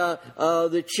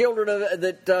the children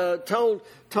that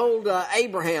told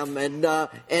Abraham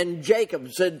and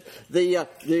Jacob, said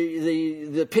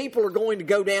the people are going to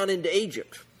go down into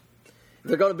Egypt.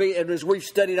 They're going to be, and as we've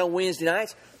studied on Wednesday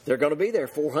nights, they're going to be there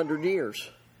 400 years.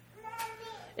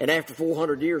 And after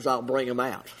 400 years, I'll bring them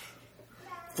out.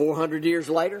 400 years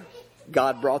later,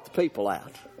 God brought the people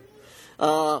out.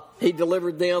 He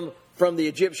delivered them from the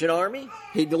Egyptian army.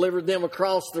 He delivered them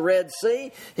across the Red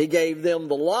Sea. He gave them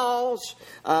the laws.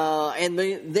 And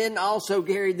then also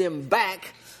carried them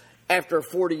back after a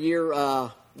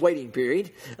 40-year waiting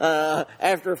period.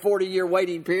 After a 40-year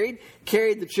waiting period,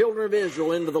 carried the children of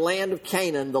Israel into the land of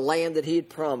Canaan, the land that He had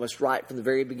promised right from the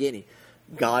very beginning.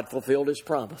 God fulfilled His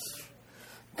promise.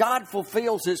 God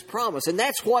fulfills His promise. And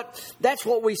that's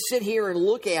what we sit here and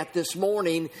look at this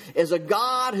morning, as a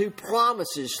God who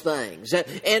promises things.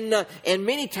 And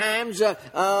many times,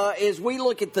 as we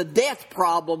look at the death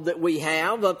problem that we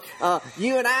have,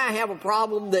 you and I have a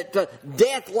problem that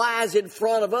death lies in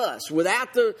front of us.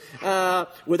 Without the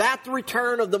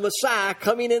return of the Messiah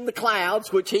coming in the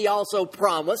clouds, which He also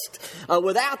promised,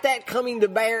 without that coming to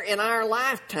bear in our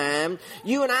lifetime,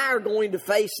 you and I are going to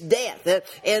face death.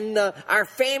 And our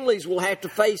families will have to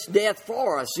face death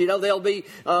for us. There'll be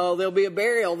a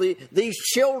burial. These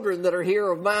children that are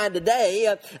here of mine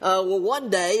today, will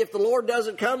one day, if the Lord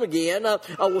doesn't come again,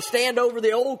 will stand over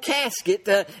the old casket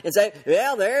and say,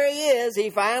 "Well, there He is.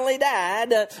 He finally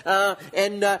died."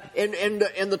 And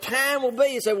the time will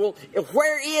be, say, "Well,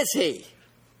 where is He?"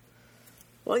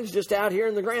 "Well, He's just out here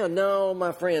in the ground." No,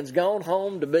 my friends, gone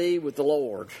home to be with the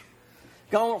Lord.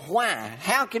 why?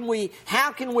 How can we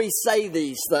say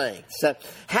these things?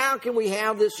 How can we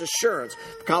have this assurance?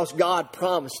 Because God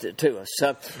promised it to us.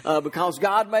 Because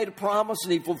God made a promise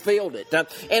and He fulfilled it.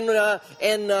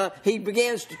 And He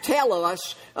begins to tell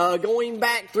us, going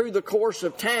back through the course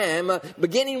of time,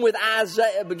 beginning with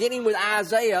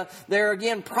Isaiah, there are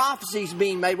again prophecies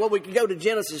being made. Well, we could go to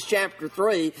Genesis chapter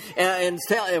 3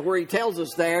 where He tells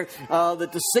us there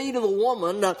that the seed of the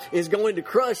woman is going to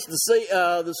crush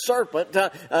the serpent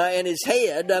and his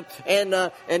head,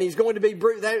 and he's going to be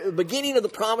the beginning of the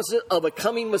promises of a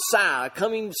coming Messiah, a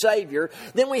coming Savior.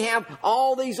 Then we have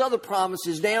all these other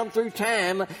promises down through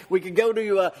time. We could go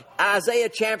to Isaiah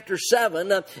chapter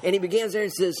 7, and he begins there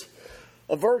and says,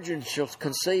 "A virgin shall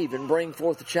conceive and bring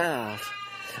forth a child."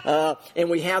 And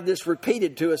we have this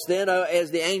repeated to us then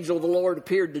as the angel of the Lord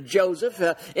appeared to Joseph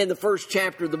in the first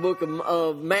chapter of the book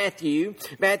of Matthew.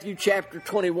 Matthew chapter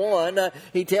 21,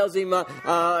 he tells him,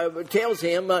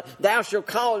 "Thou shalt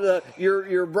call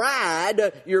your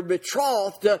bride, your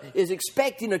betrothed, is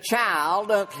expecting a child,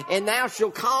 and thou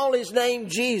shalt call his name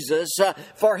Jesus,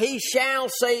 for he shall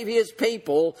save his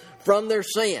people from their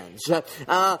sins."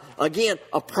 Again,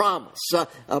 a promise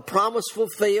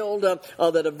fulfilled that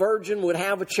a virgin would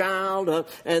have a child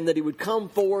and that he would come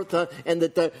forth and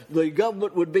that the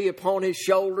government would be upon his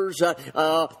shoulders,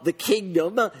 the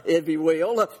kingdom, if you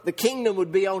will. The kingdom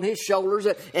would be on his shoulders,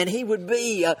 and he would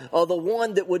be the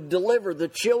one that would deliver the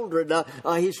children,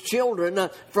 his children,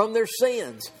 from their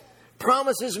sins.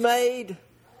 Promises made,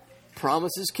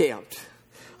 promises kept.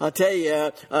 I'll tell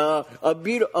you,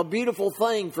 a beautiful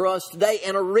thing for us today,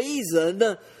 and a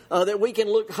reason that we can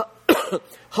look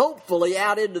hopefully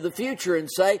out into the future and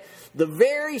say, the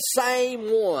very same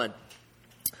one.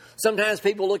 Sometimes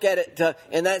people look at it,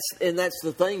 and that's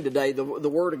the thing today. The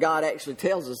Word of God actually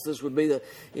tells us this would be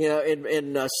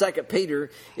in 2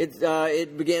 Peter,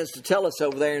 it begins to tell us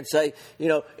over there and say,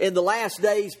 in the last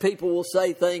days people will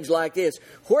say things like this: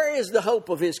 "Where is the hope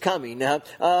of His coming?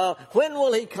 When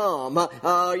will He come?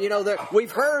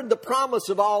 We've heard the promise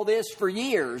of all this for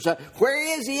years.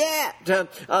 Where is He at?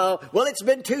 Well, it's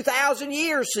been 2,000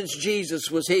 years since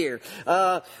Jesus was here.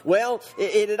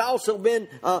 It had also been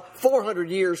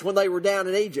 400 years when they were down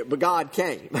in Egypt, but God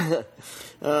came."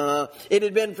 It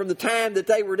had been from the time that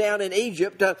they were down in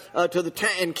Egypt to the time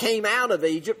and came out of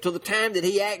Egypt to the time that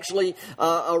He actually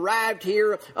arrived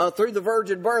here through the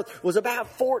virgin birth was about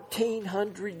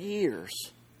 1,400 years.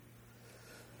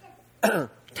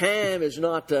 Time is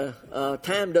not.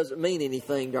 Time doesn't mean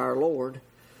anything to our Lord,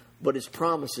 but His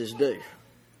promises do.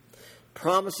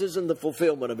 Promises and the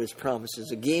fulfillment of His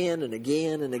promises again and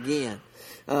again and again.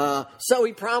 So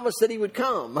He promised that He would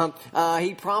come.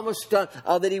 He promised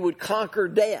that He would conquer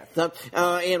death.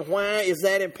 And why is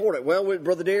that important? Well,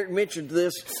 Brother Derek mentioned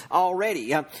this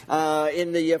already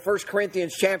in the 1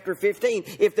 Corinthians chapter 15.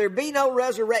 "If there be no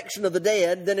resurrection of the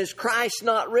dead, then is Christ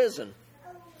not risen?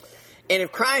 And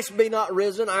if Christ be not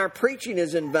risen, our preaching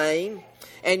is in vain,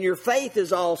 and your faith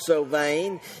is also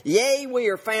vain. Yea, we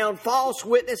are found false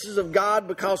witnesses of God,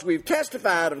 because we've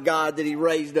testified of God that He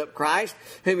raised up Christ,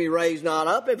 whom He raised not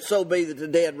up, if so be that the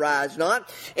dead rise not.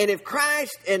 And if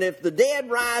the dead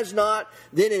rise not,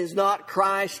 then is not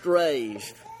Christ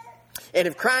raised. And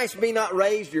if Christ be not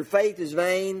raised, your faith is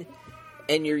vain,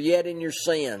 and you're yet in your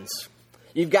sins."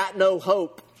 You've got no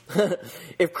hope.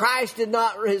 If Christ is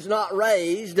not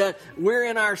raised, we're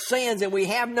in our sins and we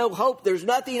have no hope. There's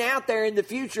nothing out there in the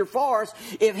future for us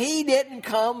if He didn't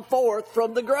come forth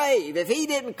from the grave, if He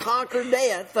didn't conquer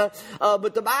death.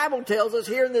 But the Bible tells us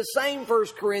here in this same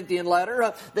 1 Corinthian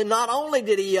letter that not only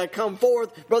did He come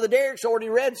forth, Brother Derek's already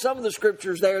read some of the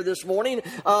scriptures there this morning.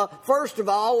 First of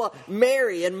all,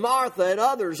 Mary and Martha and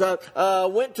others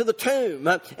went to the tomb,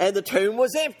 and the tomb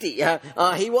was empty.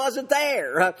 He wasn't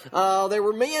there. There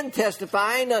were men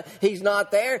testifying, He's not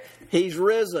there. He's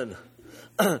risen.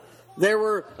 There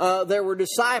were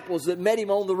disciples that met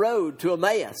Him on the road to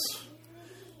Emmaus.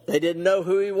 They didn't know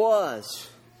who He was.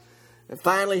 And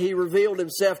finally He revealed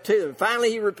Himself to them. Finally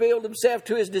He revealed Himself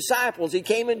to His disciples. He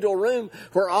came into a room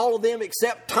where all of them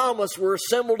except Thomas were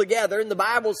assembled together. And the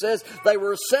Bible says they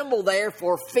were assembled there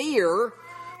for fear,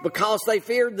 because they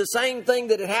feared the same thing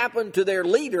that had happened to their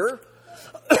leader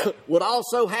would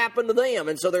also happen to them.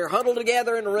 And so they're huddled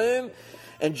together in a room,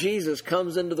 and Jesus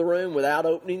comes into the room without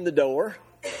opening the door.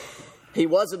 He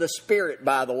wasn't a spirit,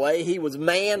 by the way. He was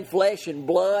man, flesh, and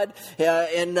blood.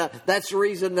 And that's the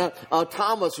reason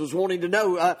Thomas was wanting to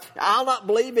know. I'll not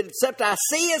believe it except I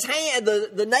see His hand,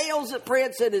 the nails that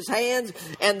prints in His hands,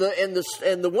 and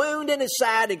the wound in His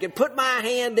side, and can put my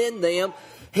hand in them.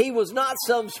 He was not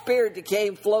some spirit that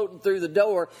came floating through the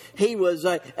door. He was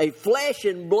a flesh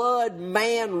and blood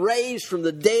man raised from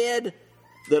the dead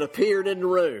that appeared in the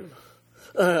room.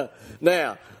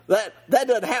 Now, that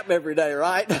doesn't happen every day,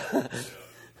 right?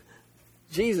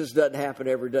 Jesus doesn't happen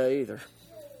every day either.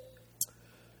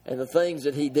 And the things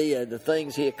that he did, the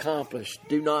things he accomplished,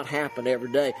 do not happen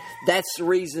every day. That's the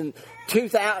reason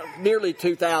nearly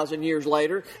 2,000 years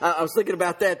later, I was thinking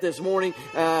about that this morning.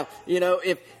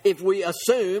 If we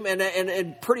assume,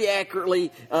 and pretty accurately,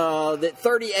 that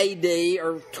 30 A.D.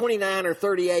 or 29 or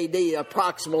 30 A.D.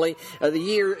 approximately, the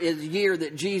year is the year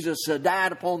that Jesus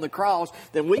died upon the cross,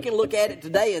 then we can look at it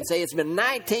today and say it's been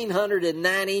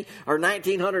 1990 or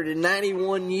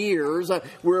 1991 years.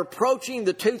 We're approaching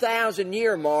the 2,000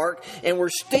 year mark, and we're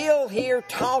still here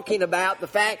talking about the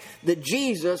fact that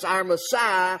Jesus, our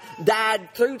Messiah, died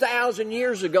 2,000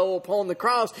 years ago upon the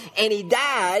cross, and he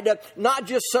died not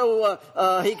just so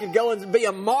he could go and be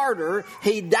a martyr.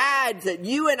 He died that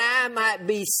you and I might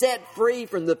be set free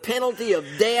from the penalty of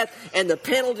death and the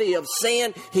penalty of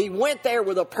sin. He went there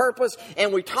with a purpose,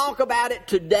 and we talk about it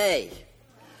today.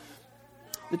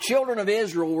 The children of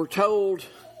Israel were told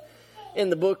in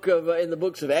the books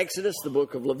of Exodus, the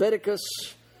book of Leviticus,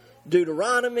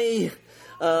 Deuteronomy,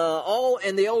 all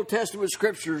in the Old Testament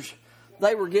scriptures,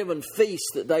 they were given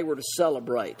feasts that they were to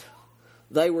celebrate.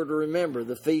 They were to remember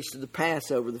the feast of the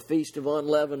Passover, the feast of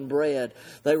unleavened bread.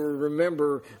 They were to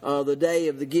remember the day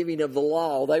of the giving of the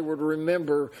law. They were to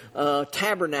remember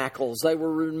tabernacles. They were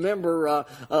to remember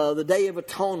the Day of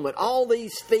Atonement. All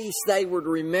these feasts they were to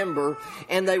remember,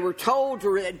 and they were told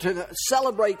to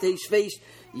celebrate these feasts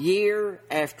year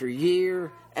after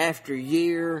year after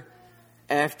year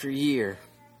after year.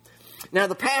 Now,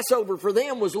 the Passover for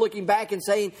them was looking back and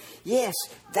saying, yes,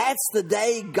 that's the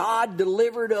day God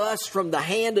delivered us from the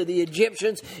hand of the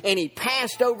Egyptians, and he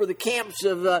passed over the camps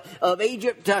of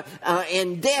Egypt,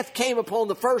 and death came upon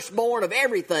the firstborn of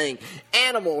everything,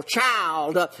 animal,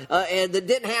 child, and that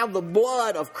didn't have the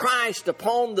blood of Christ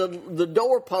upon the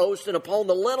doorpost and upon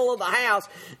the lintel of the house.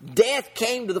 Death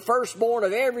came to the firstborn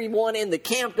of everyone in the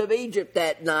camp of Egypt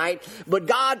that night, but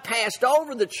God passed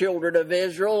over the children of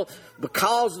Israel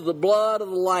because of the blood of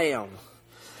the Lamb.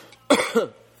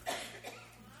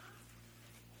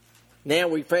 Now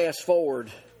we fast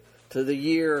forward to the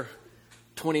year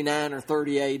 29 or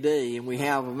 30 A.D. and we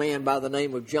have a man by the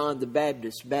name of John the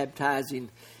Baptist baptizing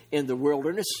in the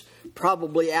wilderness,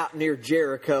 probably out near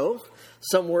Jericho,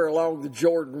 somewhere along the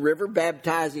Jordan River,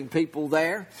 baptizing people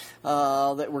there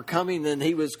that were coming, and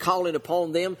he was calling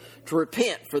upon them to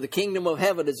repent, for the kingdom of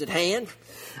heaven is at hand.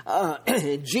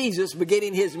 Jesus,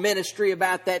 beginning his ministry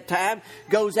about that time,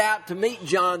 goes out to meet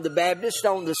John the Baptist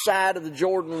on the side of the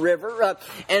Jordan River,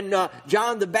 and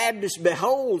John the Baptist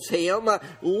beholds him,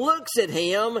 looks at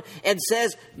him, and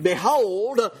says,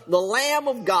 "Behold, the Lamb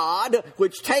of God,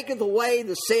 which taketh away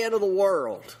the sin of the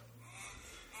world."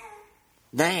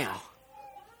 Now,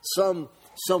 some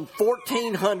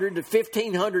 1,400 to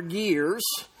 1,500 years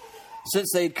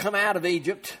since they'd come out of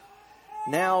Egypt,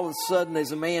 now all of a sudden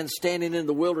there's a man standing in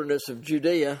the wilderness of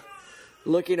Judea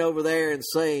looking over there and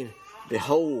saying,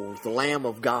 "Behold, the Lamb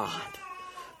of God.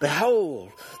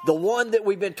 Behold, the one that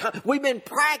we've been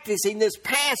practicing this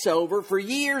Passover for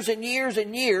years and years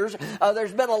and years.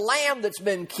 There's been a lamb that's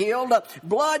been killed,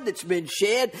 blood that's been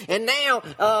shed, and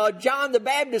now John the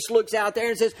Baptist looks out there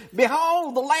and says,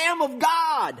 "Behold, the Lamb of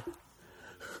God."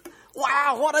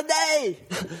 Wow, what a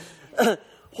day!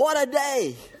 What a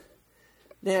day!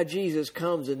 Now Jesus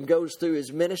comes and goes through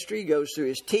his ministry, goes through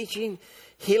his teaching,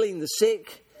 healing the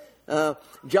sick.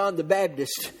 John the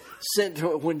Baptist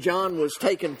when John was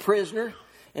taken prisoner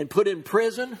and put in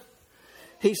prison,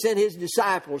 he sent his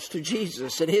disciples to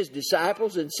Jesus and his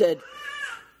disciples and said,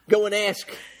 "Go and ask,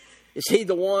 is he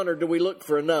the one, or do we look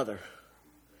for another?"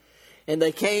 And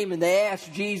they came and they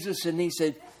asked Jesus, and he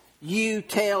said, "You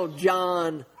tell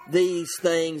John these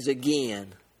things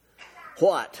again."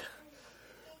 What?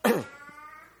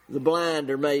 The blind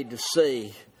are made to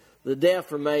see. The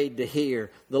deaf are made to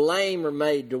hear. The lame are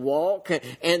made to walk.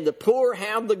 And the poor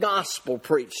have the gospel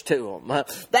preached to them.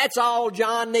 That's all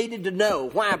John needed to know.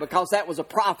 Why? Because that was a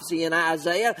prophecy in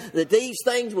Isaiah that these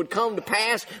things would come to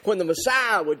pass when the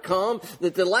Messiah would come.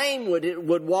 That the lame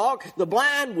would walk. The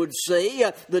blind would see.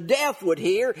 The deaf would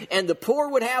hear. And the poor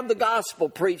would have the gospel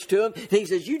preached to them. He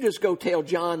says, you just go tell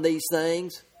John these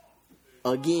things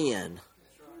again.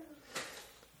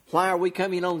 Why are we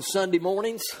coming on Sunday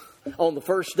mornings? On the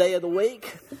first day of the week,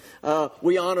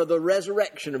 we honor the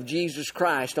resurrection of Jesus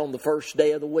Christ on the first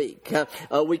day of the week.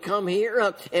 We come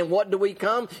here, and what do we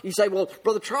come? You say, "Well,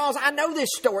 Brother Charles, I know this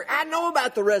story. I know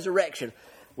about the resurrection."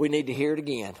 We need to hear it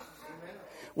again.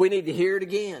 We need to hear it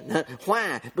again.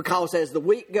 Why? Because as the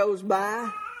week goes by,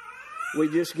 we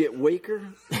just get weaker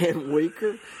and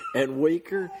weaker and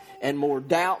weaker and more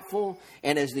doubtful.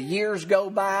 And as the years go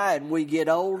by and we get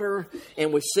older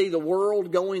and we see the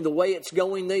world going the way it's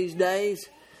going these days,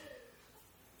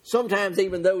 sometimes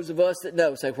even those of us that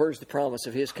know say, where's the promise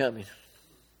of His coming?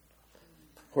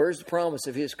 Where's the promise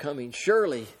of His coming?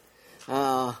 Surely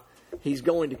He's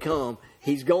going to come.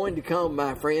 He's going to come,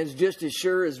 my friends, just as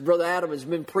sure as Brother Adam has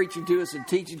been preaching to us and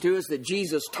teaching to us that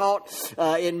Jesus taught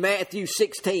in Matthew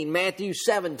 16, Matthew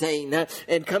 17,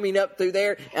 and coming up through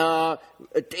there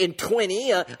in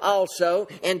 20 also,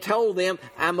 and told them,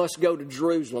 I must go to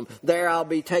Jerusalem. There I'll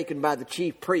be taken by the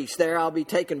chief priests. There I'll be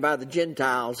taken by the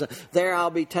Gentiles. There I'll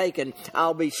be taken.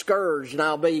 I'll be scourged and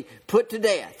I'll be put to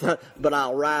death, but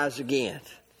I'll rise again.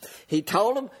 He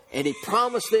told them, and He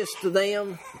promised this to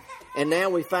them. And now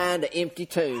we find an empty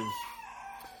tomb.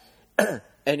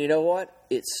 And you know what?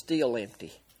 It's still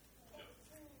empty.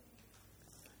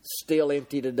 Still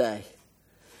empty today.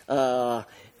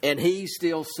 And He's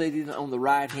still sitting on the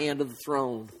right hand of the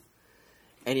throne.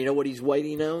 And you know what He's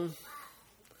waiting on?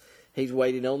 He's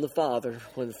waiting on the Father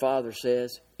when the Father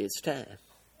says, it's time.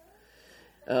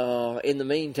 In the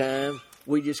meantime,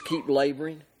 we just keep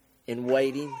laboring and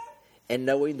waiting and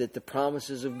knowing that the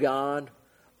promises of God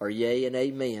are yea and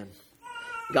amen.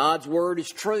 God's word is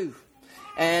true.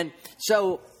 And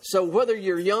so whether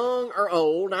you're young or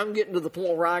old, I'm getting to the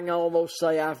point where I can almost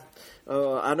say I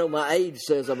know my age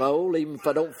says I'm old, even if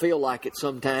I don't feel like it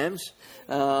sometimes.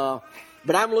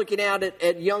 But I'm looking out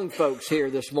at young folks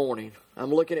here this morning. I'm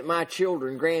looking at my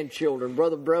children, grandchildren,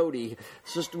 Brother Brody,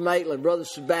 Sister Maitland, Brother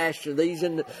Sebastian, these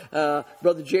and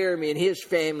Brother Jeremy and his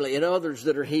family and others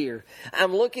that are here.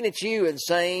 I'm looking at you and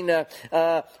saying,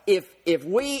 if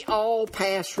we all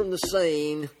pass from the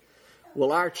scene,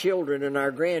 will our children and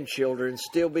our grandchildren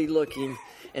still be looking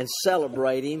and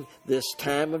celebrating this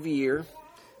time of year,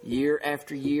 year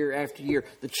after year after year?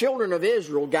 The children of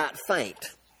Israel got faint.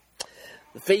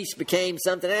 The feast became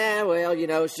something,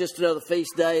 it's just another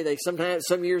feast day.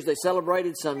 Some years they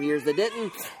celebrated, some years they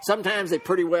didn't. Sometimes they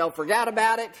pretty well forgot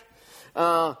about it.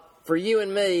 For you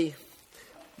and me,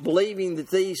 believing that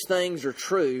these things are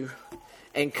true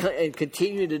and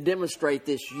continue to demonstrate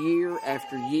this year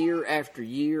after year after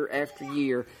year after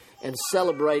year, and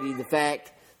celebrating the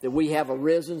fact that we have a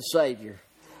risen Savior.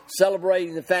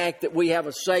 Celebrating the fact that we have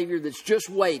a Savior that's just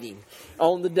waiting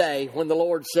on the day when the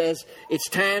Lord says, it's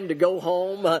time to go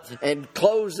home and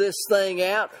close this thing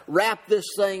out, wrap this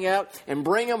thing out, and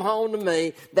bring them home to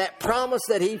me. That promise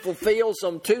that He fulfilled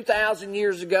some 2,000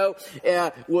 years ago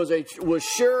was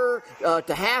sure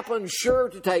to happen, sure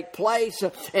to take place,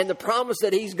 and the promise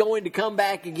that He's going to come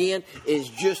back again is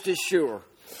just as sure.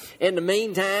 In the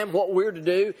meantime, what we're to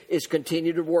do is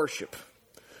continue to worship.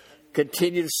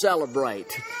 Continue to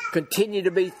celebrate. Continue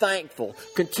to be thankful.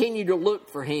 Continue to look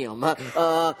for Him. When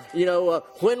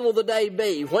will the day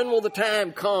be? When will the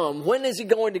time come? When is He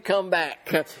going to come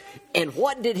back? And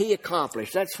what did He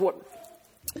accomplish? That's what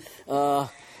we'll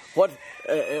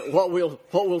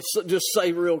just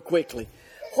say real quickly.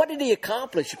 What did He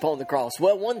accomplish upon the cross?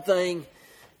 Well, one thing,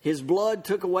 His blood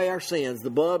took away our sins. The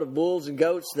blood of bulls and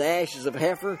goats, the ashes of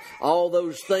heifer, all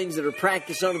those things that are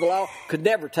practiced under the law could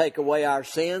never take away our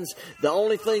sins. The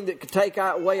only thing that could take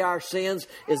away our sins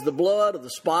is the blood of the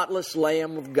spotless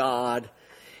Lamb of God.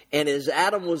 And as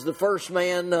Adam was the first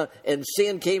man and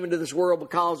sin came into this world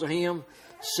because of him,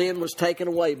 sin was taken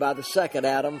away by the second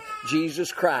Adam,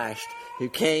 Jesus Christ, who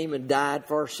came and died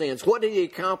for our sins. What did He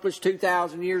accomplish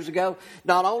 2,000 years ago?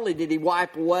 Not only did He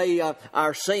wipe away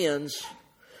our sins,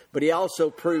 but He also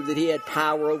proved that He had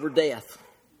power over death.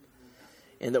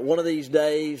 And that one of these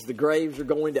days, the graves are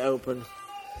going to open.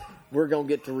 We're going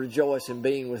to get to rejoice in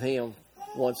being with Him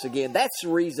once again. That's the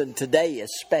reason today is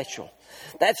special.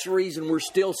 That's the reason we're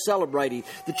still celebrating.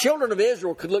 The children of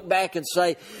Israel could look back and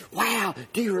say, wow,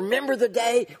 do you remember the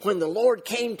day when the Lord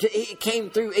came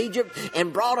through Egypt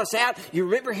and brought us out? You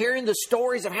remember hearing the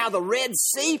stories of how the Red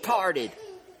Sea parted?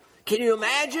 Can you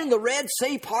imagine the Red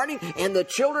Sea parting and the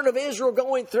children of Israel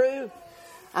going through?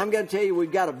 I'm going to tell you,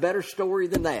 we've got a better story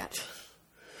than that.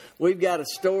 We've got a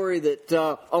story that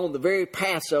on the very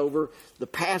Passover, the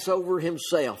Passover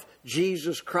Himself,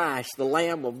 Jesus Christ, the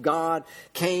Lamb of God,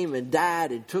 came and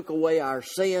died and took away our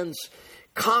sins,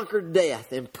 conquered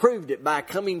death, and proved it by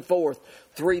coming forth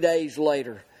 3 days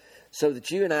later, so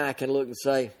that you and I can look and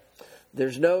say,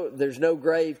 there's no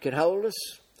grave can hold us.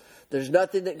 There's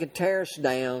nothing that can tear us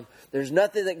down. There's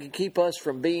nothing that can keep us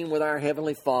from being with our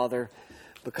Heavenly Father.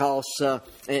 Because,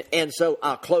 and so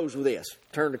I'll close with this.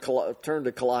 Turn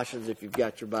to Colossians if you've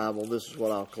got your Bible. This is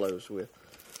what I'll close with.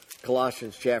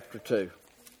 Colossians chapter 2.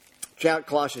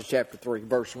 Colossians chapter 3,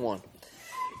 verse 1.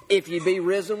 If ye be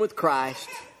risen with Christ,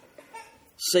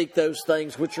 seek those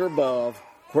things which are above,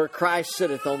 where Christ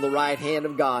sitteth on the right hand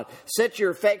of God. Set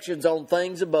your affections on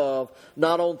things above,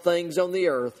 not on things on the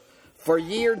earth. For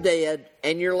ye are dead,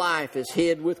 and your life is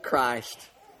hid with Christ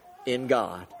in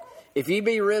God. If ye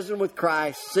be risen with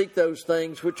Christ, seek those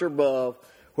things which are above,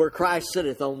 where Christ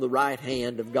sitteth on the right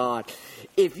hand of God.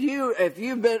 If you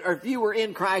were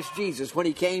in Christ Jesus when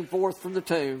He came forth from the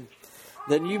tomb,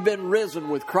 then you've been risen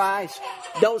with Christ.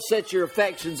 Don't set your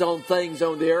affections on things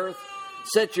on the earth.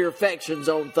 Set your affections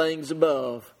on things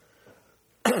above,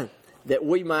 that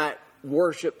we might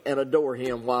worship and adore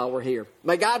Him while we're here.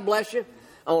 May God bless you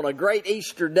on a great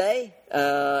Easter day,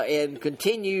 and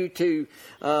continue to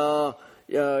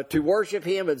worship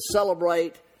Him and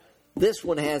celebrate. This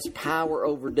one has power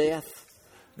over death.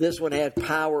 This one had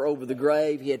power over the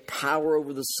grave. He had power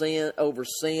over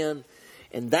sin.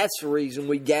 And that's the reason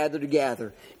we gather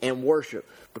together and worship,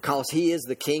 because He is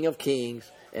the King of Kings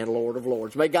and Lord of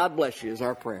Lords. May God bless you is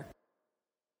our prayer.